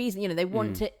reason. They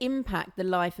want to impact the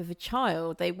life of a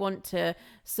child. They want to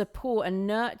support and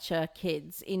nurture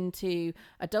kids into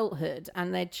adulthood,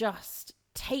 and they're just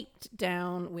taped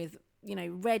down with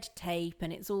red tape,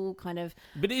 and it's all kind of,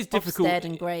 but it is difficult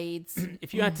and grades.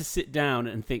 If you had to sit down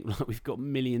and think, like, we've got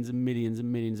millions and millions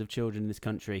and millions of children in this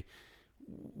country,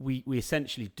 we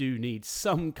essentially do need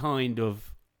some kind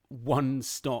of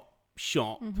one-stop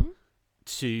shop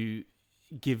to,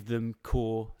 give them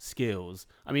core skills.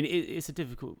 I mean, it's a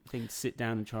difficult thing to sit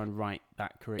down and try and write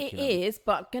that curriculum. It is,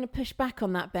 but I'm going to push back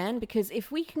on that, Ben, because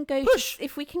if we can go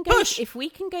if we can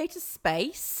go to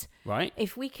space, right?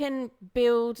 If we can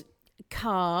build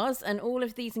cars and all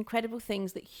of these incredible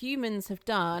things that humans have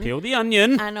done, Peel the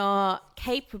onion and are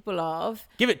capable of,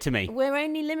 give it to me. We're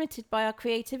only limited by our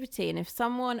creativity, and if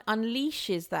someone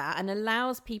unleashes that and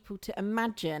allows people to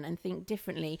imagine and think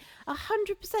differently,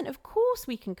 100%, of course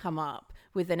we can come up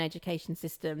with an education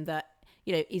system that,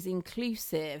 you know, is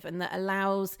inclusive and that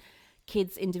allows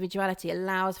kids' individuality,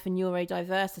 allows for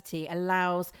neurodiversity,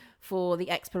 allows for the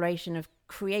exploration of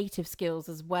creative skills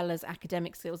as well as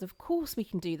academic skills. Of course we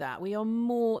can do that. We are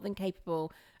more than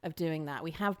capable of doing that.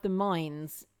 We have the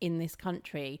minds in this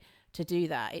country to do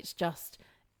that. It's just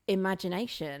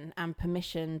imagination and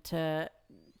permission to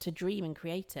dream and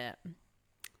create it.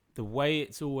 The way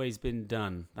it's always been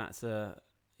done. That's an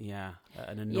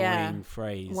annoying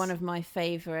phrase. One of my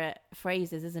favourite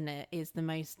phrases, isn't it, is the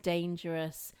most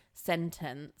dangerous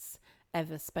sentence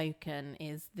ever spoken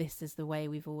is, "This is the way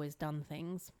we've always done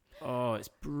things." Oh, it's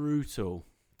brutal.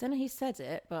 Don't know who said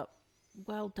it, but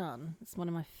well done. It's one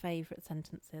of my favourite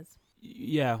sentences.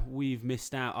 Yeah, we've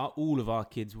missed out. All of our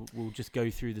kids will just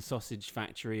go through the sausage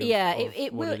factory of,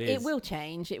 it what will. it is. It will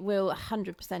change. It will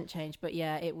 100% change. But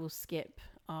yeah, it will skip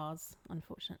ours,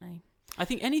 unfortunately. I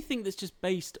think anything that's just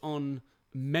based on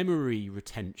memory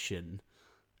retention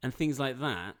and things like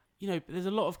that, you know, there's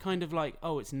a lot of kind of like,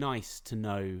 oh, it's nice to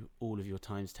know all of your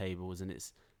times tables and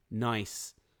it's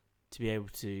nice to be able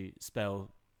to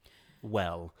spell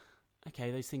well.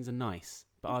 Okay, those things are nice,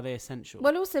 but are they essential?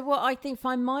 Well, also what I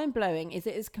find mind-blowing is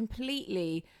it is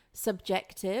completely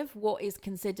subjective what is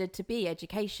considered to be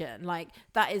education. Like,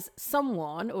 that is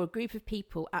someone or a group of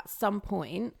people at some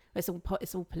point, it's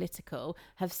all political,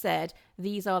 have said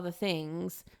these are the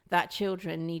things that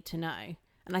children need to know.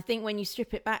 And I think when you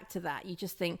strip it back to that, you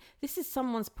just think this is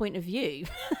someone's point of view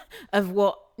of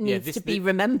what needs to be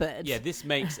remembered. Yeah, this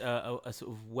makes a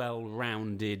sort of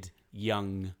well-rounded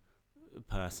young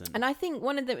person. And I think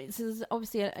this is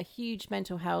obviously a huge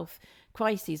mental health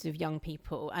crisis with young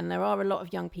people, and there are a lot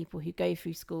of young people who go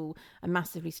through school and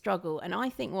massively struggle. And I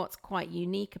think what's quite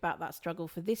unique about that struggle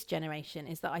for this generation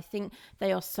is that I think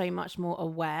they are so much more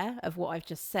aware of what I've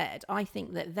just said. I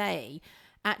think that they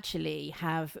actually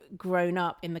have grown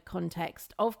up in the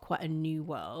context of quite a new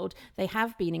world. They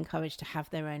have been encouraged to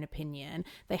have their own opinion.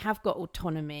 They have got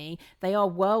autonomy. They are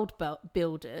world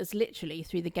builders, literally,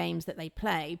 through the games that they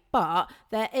play. But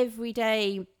their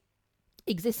everyday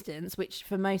existence, which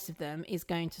for most of them is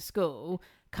going to school,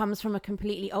 comes from a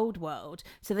completely old world.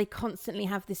 So they constantly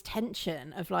have this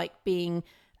tension of like being,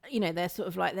 you know, they're sort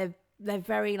of like, they're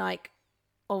very like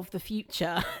of the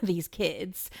future, these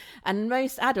kids. And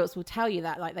most adults will tell you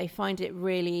that, like, they find it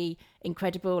really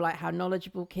incredible, like how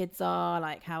knowledgeable kids are,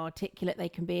 like how articulate they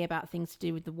can be about things to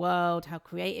do with the world, how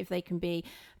creative they can be.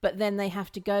 But then they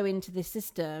have to go into this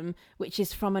system which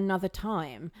is from another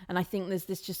time. And I think there's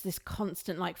this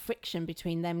constant like friction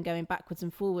between them going backwards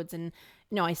and forwards. And,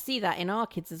 you know, I see that in our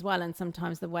kids as well. And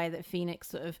sometimes the way that Phoenix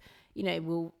sort of, you know,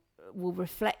 will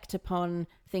reflect upon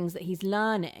things that he's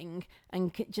learning,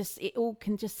 and it all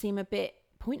can just seem a bit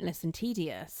pointless and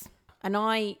tedious. And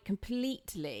I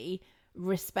completely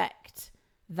respect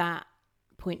that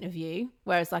point of view,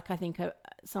 whereas like I think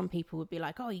some people would be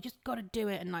like, oh, you just got to do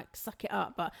it and like suck it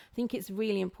up. But I think it's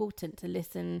really important to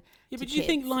listen to but kids. do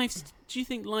you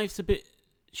think life's a bit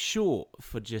short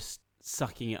for just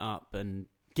sucking it up and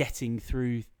getting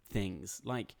through things?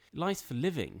 Like, life's for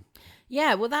living.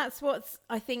 Yeah, well, that's what's,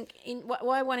 I think,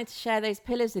 why I wanted to share those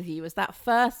pillars with you was that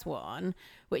first one,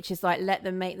 which is like, let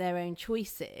them make their own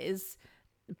choices,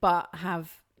 but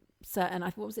have certain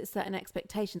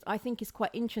expectations. I think is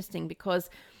quite interesting because,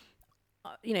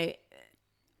 you know,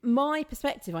 my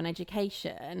perspective on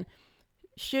education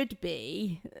should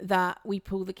be that we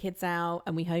pull the kids out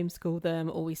and we homeschool them,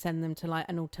 or we send them to like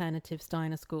an alternative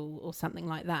Steiner school or something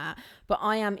like that. But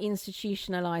I am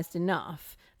institutionalized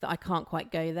enough that I can't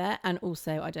quite go there. And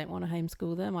also I don't want to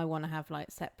homeschool them. I want to have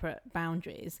like separate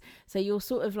boundaries. So you're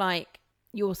sort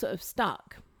of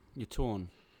stuck. You're torn.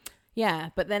 Yeah.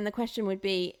 But then the question would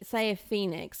be, say if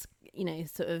Phoenix, you know,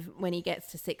 sort of when he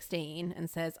gets to 16 and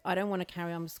says, I don't want to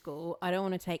carry on with school, I don't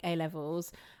want to take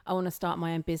A-levels, I want to start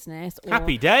my own business, or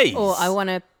happy days, or I want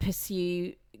to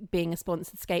pursue being a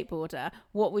sponsored skateboarder,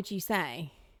 what would you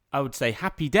say? I would say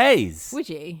happy days. Would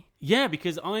you? Yeah,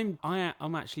 because I'm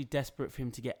actually desperate for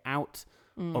him to get out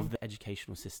of the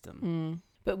educational system.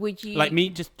 But would you, like me,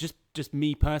 just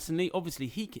me personally? Obviously,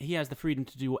 he has the freedom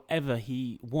to do whatever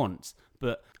he wants,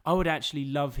 but I would actually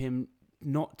love him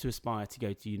not to aspire to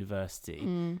go to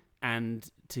university and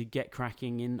to get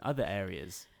cracking in other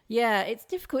areas. Yeah, it's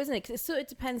difficult, isn't it? Because it sort of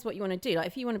depends what you want to do. Like,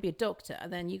 if you want to be a doctor,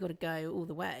 then you got to go all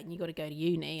the way, and you got to go to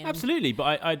uni. And... Absolutely,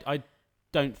 but I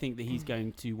don't think that he's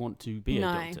going to want to be a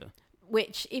doctor.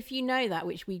 Which, if you know that,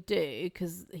 which we do,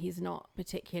 because he's not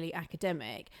particularly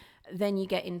academic, then you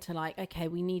get into like, okay,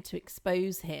 we need to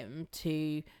expose him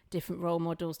to different role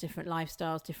models, different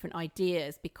lifestyles, different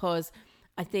ideas, because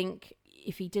I think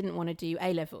if he didn't want to do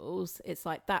A-levels, it's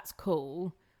like, that's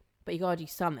cool, but you got to do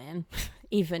something.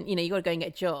 Even, you got to go and get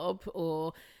a job,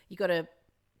 or you got to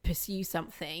pursue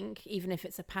something, even if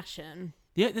it's a passion.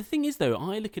 Yeah, the thing is, though,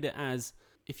 I look at it as,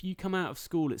 if you come out of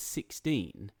school at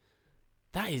 16...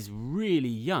 that is really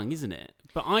young, isn't it?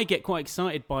 But I get quite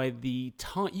excited by the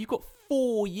time. You've got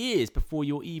 4 years before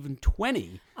you're even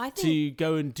 20 to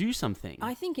go and do something.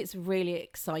 I think it's really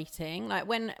exciting. Like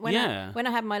when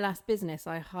I had my last business,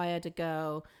 I hired a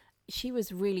girl. She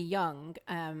was really young,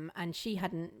 and she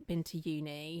hadn't been to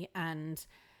uni, and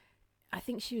I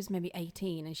think she was maybe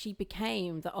 18, and she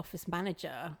became the office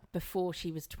manager before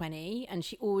she was 20. And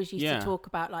she always used to talk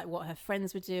about like what her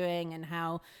friends were doing and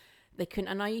how they couldn't.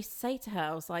 And I used to say to her,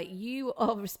 I was like, you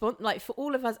are like, for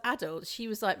all of us adults, she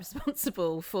was like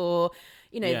responsible for,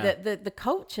 the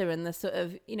culture and the sort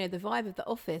of, the vibe of the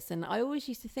office. And I always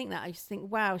used to think that. I used to think,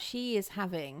 wow, she is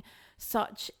having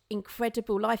such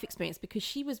incredible life experience, because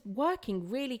she was working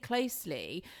really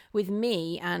closely with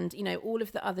me and, all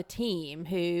of the other team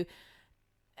who,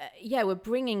 we're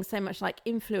bringing so much like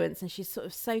influence, and she's sort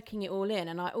of soaking it all in.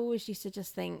 And I always used to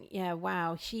just think, yeah,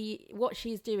 wow, what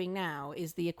she's doing now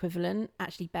is the equivalent,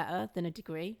 actually better than a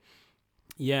degree.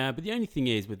 Yeah, but the only thing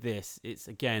is with this, it's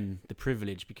again the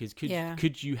privilege, because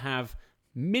could you have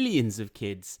millions of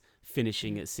kids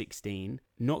finishing at 16,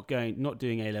 not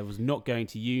doing A-levels, not going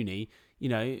to uni?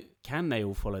 Can they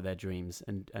all follow their dreams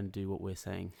and do what we're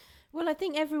saying? Well, I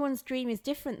think everyone's dream is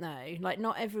different, though. Like,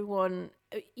 not everyone,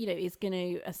 is going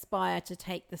to aspire to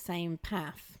take the same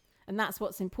path. And that's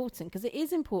what's important, because it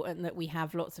is important that we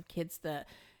have lots of kids that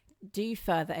do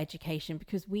further education,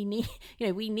 because we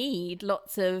need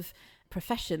lots of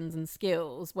professions and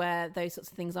skills where those sorts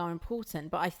of things are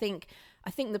important. But I think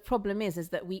the problem is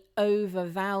that we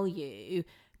overvalue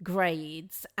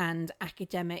grades and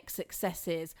academic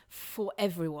successes for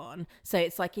everyone. So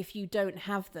it's like, if you don't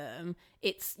have them,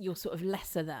 you're sort of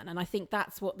lesser than. And I think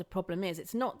that's what the problem is.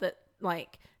 It's not that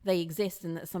like they exist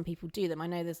and that some people do them. I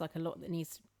know there's like a lot that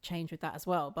needs to change with that as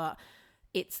well, but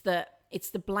it's the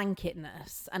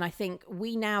blanketness. And I think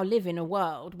we now live in a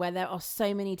world where there are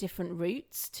so many different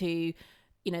routes to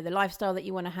the lifestyle that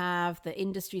you want to have, the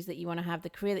industries that you want to have, the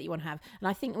career that you want to have. And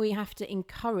I think we have to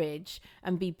encourage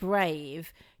and be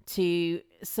brave to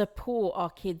support our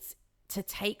kids to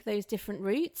take those different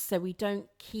routes, so we don't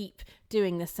keep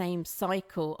doing the same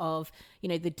cycle of,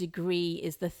 the degree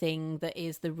is the thing that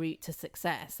is the route to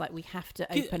success. Like, we have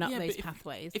to open up those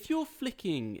pathways. If you're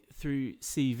flicking through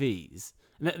CVs,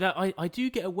 I do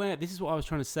get aware, this is what I was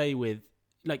trying to say with,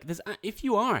 like, if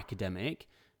you are academic,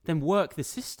 then work the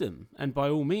system, and by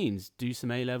all means do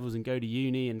some A-levels and go to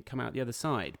uni and come out the other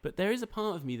side. But there is a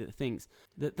part of me that thinks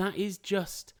that is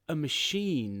just a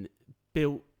machine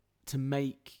built to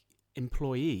make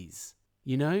employees,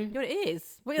 It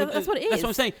is. Well, that's what it is. That's what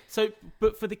I'm saying. So,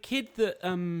 but for the kid that,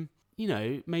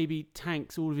 maybe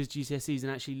tanks all of his GCSEs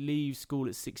and actually leaves school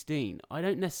at 16, I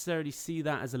don't necessarily see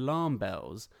that as alarm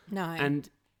bells. No. And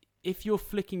if you're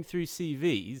flicking through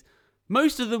CVs,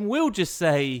 most of them will just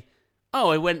say, oh,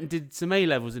 I went and did some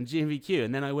A-levels and GMVQ,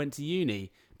 and then I went to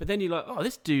uni. But then you're like, oh,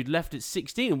 this dude left at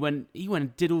 16 and he went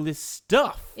and did all this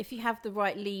stuff. If you have the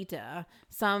right leader,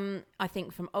 some, I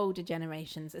think, from older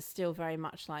generations are still very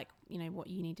much like, what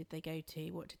uni did they go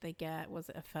to? What did they get? Was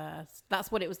it a first?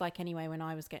 That's what it was like anyway when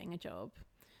I was getting a job.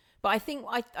 But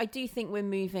I do think we're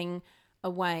moving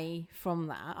away from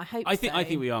that. I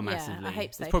think we are massively. Yeah, I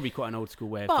hope so. It's probably quite an old school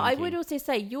way of thinking. But I would also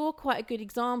say you're quite a good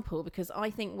example, because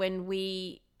I think when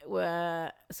we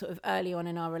were sort of early on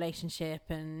in our relationship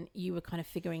and you were kind of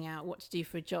figuring out what to do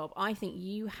for a job, I think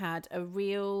you had a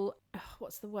real,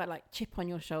 like chip on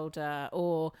your shoulder,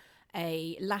 or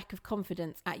a lack of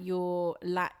confidence at your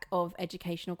lack of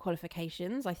educational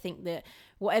qualifications. I think that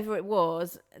whatever it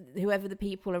was, whoever the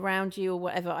people around you or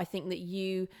whatever, I think that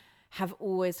you have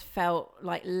always felt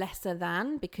like lesser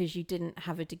than because you didn't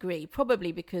have a degree.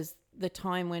 Probably because the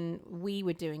time when we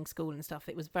were doing school and stuff,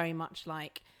 it was very much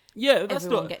like,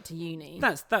 everyone get to uni.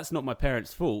 That's not my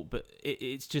parents' fault, but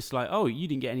it's just like, oh, you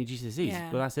didn't get any GCSEs.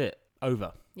 Yeah. Well, that's it.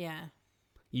 Over. Yeah.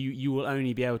 You will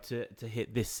only be able to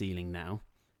hit this ceiling now.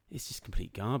 It's just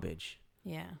complete garbage.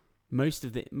 Yeah. Most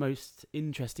of the most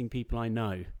interesting people I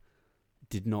know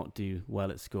did not do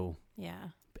well at school. Yeah.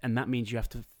 And that means you have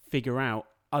to figure out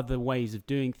other ways of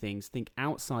doing things, think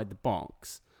outside the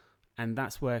box, and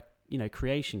that's where,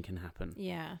 creation can happen.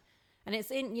 Yeah. And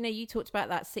it's you talked about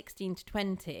that 16 to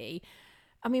 20.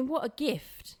 I mean, what a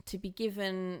gift to be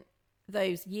given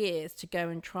those years to go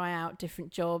and try out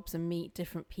different jobs and meet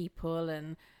different people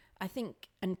and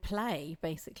play,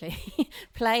 basically.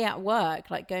 Play at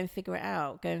work, like go and figure it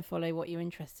out, go and follow what you're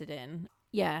interested in.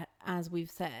 Yeah, as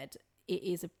we've said, it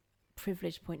is a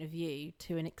privileged point of view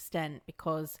to an extent,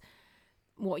 because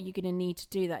what you're going to need to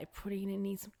do that, you're probably going to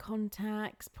need some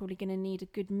contacts, probably going to need a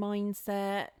good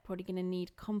mindset, probably going to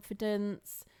need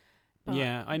confidence. But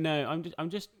yeah, I know. I'm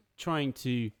just trying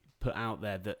to put out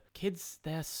there that kids,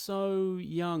 they're so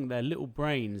young, they're little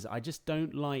brains. I just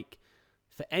don't like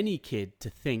for any kid to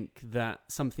think that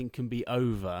something can be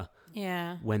over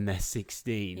when they're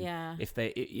 16. Yeah. If they,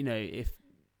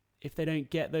 if they don't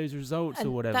get those results and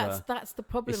or whatever. That's the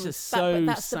problem. It's just sad.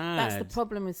 That's the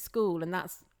problem with school, and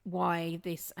that's why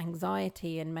this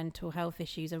anxiety and mental health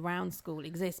issues around school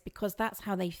exist, because that's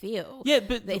how they feel. Yeah,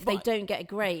 but if they don't get a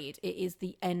grade, it is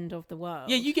the end of the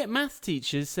world. Yeah, you get maths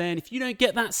teachers saying if you don't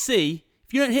get that C,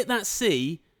 if you don't hit that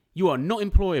C, you are not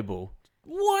employable.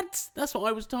 What? That's what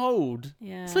I was told.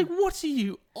 Yeah. It's like, what are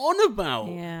you on about?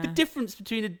 Yeah. The difference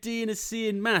between a D and a C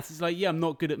in maths is like, yeah, I'm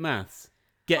not good at maths.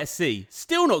 Get a C.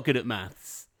 Still not good at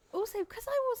maths. Also, because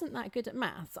I wasn't that good at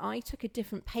maths, I took a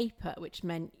different paper, which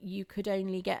meant you could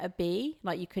only get a B,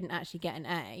 like you couldn't actually get an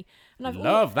A. And I've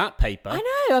Love that paper. I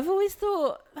know. I've always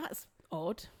thought that's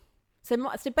odd. So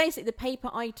basically, the paper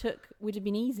I took would have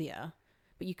been easier,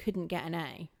 but you couldn't get an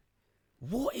A.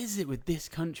 What is it with this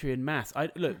country and maths?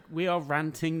 Look, we are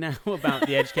ranting now about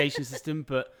the education system,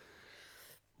 but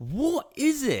what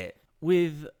is it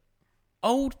with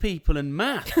old people and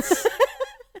maths?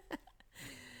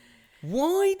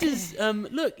 Why does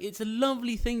look? It's a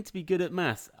lovely thing to be good at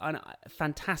maths, and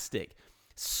fantastic.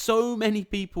 So many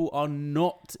people are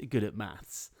not good at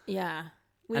maths. Yeah,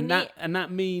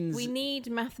 that means we need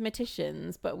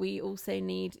mathematicians, but we also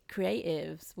need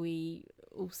creatives. We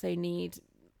also need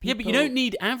people. Yeah, but you don't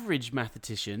need average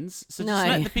mathematicians. So just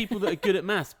let the people that are good at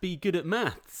maths be good at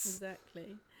maths.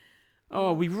 Exactly.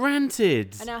 Oh, we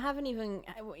ranted. And I haven't even,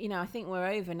 I think we're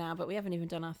over now, but we haven't even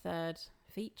done our third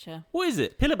feature. What is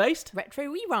it? Pillar-based? Retro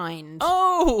Rewind.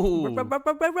 Oh!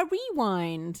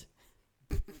 Rewind.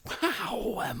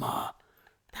 Wow, Emma.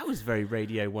 That was very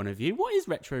Radio 1 of you. What is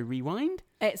Retro Rewind?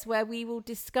 It's where we will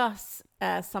discuss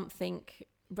something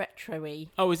retro-y.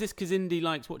 Oh, is this because Indy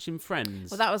likes watching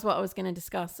Friends? Well, that was what I was going to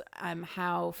discuss,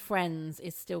 how Friends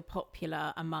is still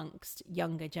popular amongst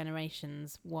younger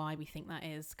generations, why we think that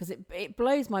is. Because it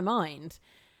blows my mind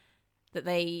that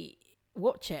they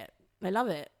watch it. They love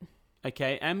it.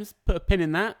 Okay, Ems, put a pin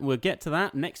in that. We'll get to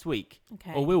that next week.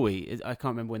 Okay. Or will we? I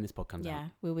can't remember when this pod comes out. Yeah,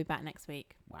 we'll be back next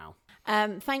week. Wow.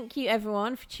 Thank you,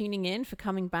 everyone, for tuning in, for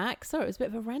coming back. Sorry, it was a bit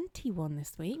of a ranty one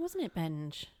this week, wasn't it,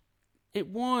 Benj? It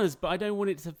was, but I don't want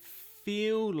it to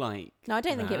feel like No, I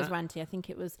don't think it was ranty. I think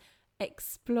it was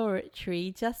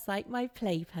exploratory, just like my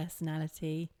play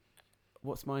personality.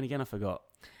 What's mine again? I forgot.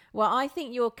 Well, I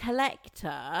think you're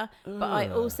collector, but I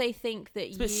also think that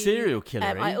it's a bit serial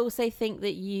killer. I also think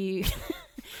that you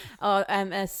are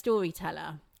a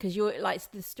storyteller, because you're like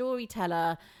the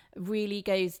storyteller really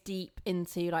goes deep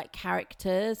into like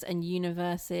characters and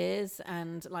universes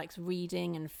and likes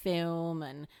reading and film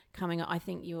and coming up. I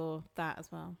think you're that as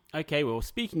well. Okay, well,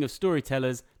 speaking of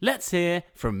storytellers, let's hear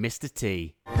from Mr.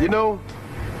 T. You know,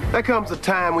 there comes a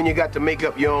time when you got to make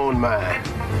up your own mind.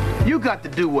 You got to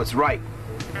do what's right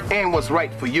and what's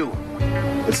right for you.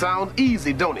 It sounds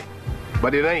easy, don't it?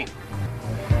 But it ain't.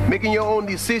 Making your own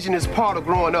decision is part of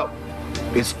growing up.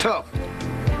 It's tough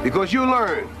because you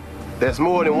learn there's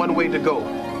more than one way to go.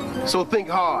 So think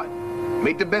hard.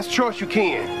 Make the best choice you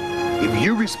can. If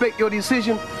you respect your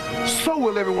decision, so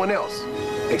will everyone else,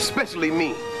 especially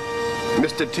me,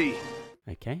 Mr. T.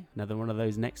 Okay, another one of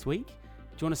those next week. Do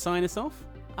you want to sign us off?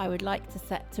 I would like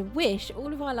to wish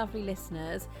all of our lovely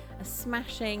listeners a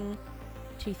smashing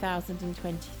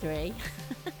 2023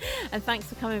 and thanks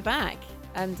for coming back.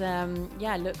 And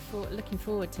looking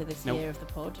forward to this year of the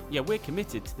pod. Yeah, we're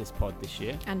committed to this pod this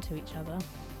year. And to each other.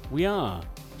 We are.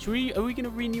 Are we going to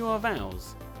renew our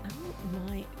vows? Oh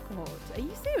my God. Are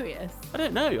you serious? I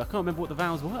don't know. I can't remember what the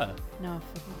vows were. No, I've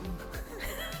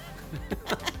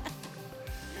forgotten.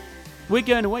 We're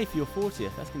going away for your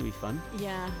 40th. That's going to be fun.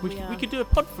 Yeah, we could do a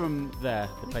pod from there,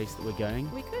 the place that we're going.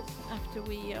 We could. After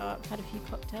we had a few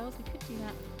cocktails, we could do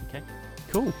that. Okay,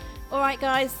 cool. All right,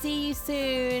 guys. See you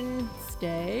soon.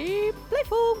 Stay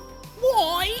playful.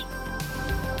 Why?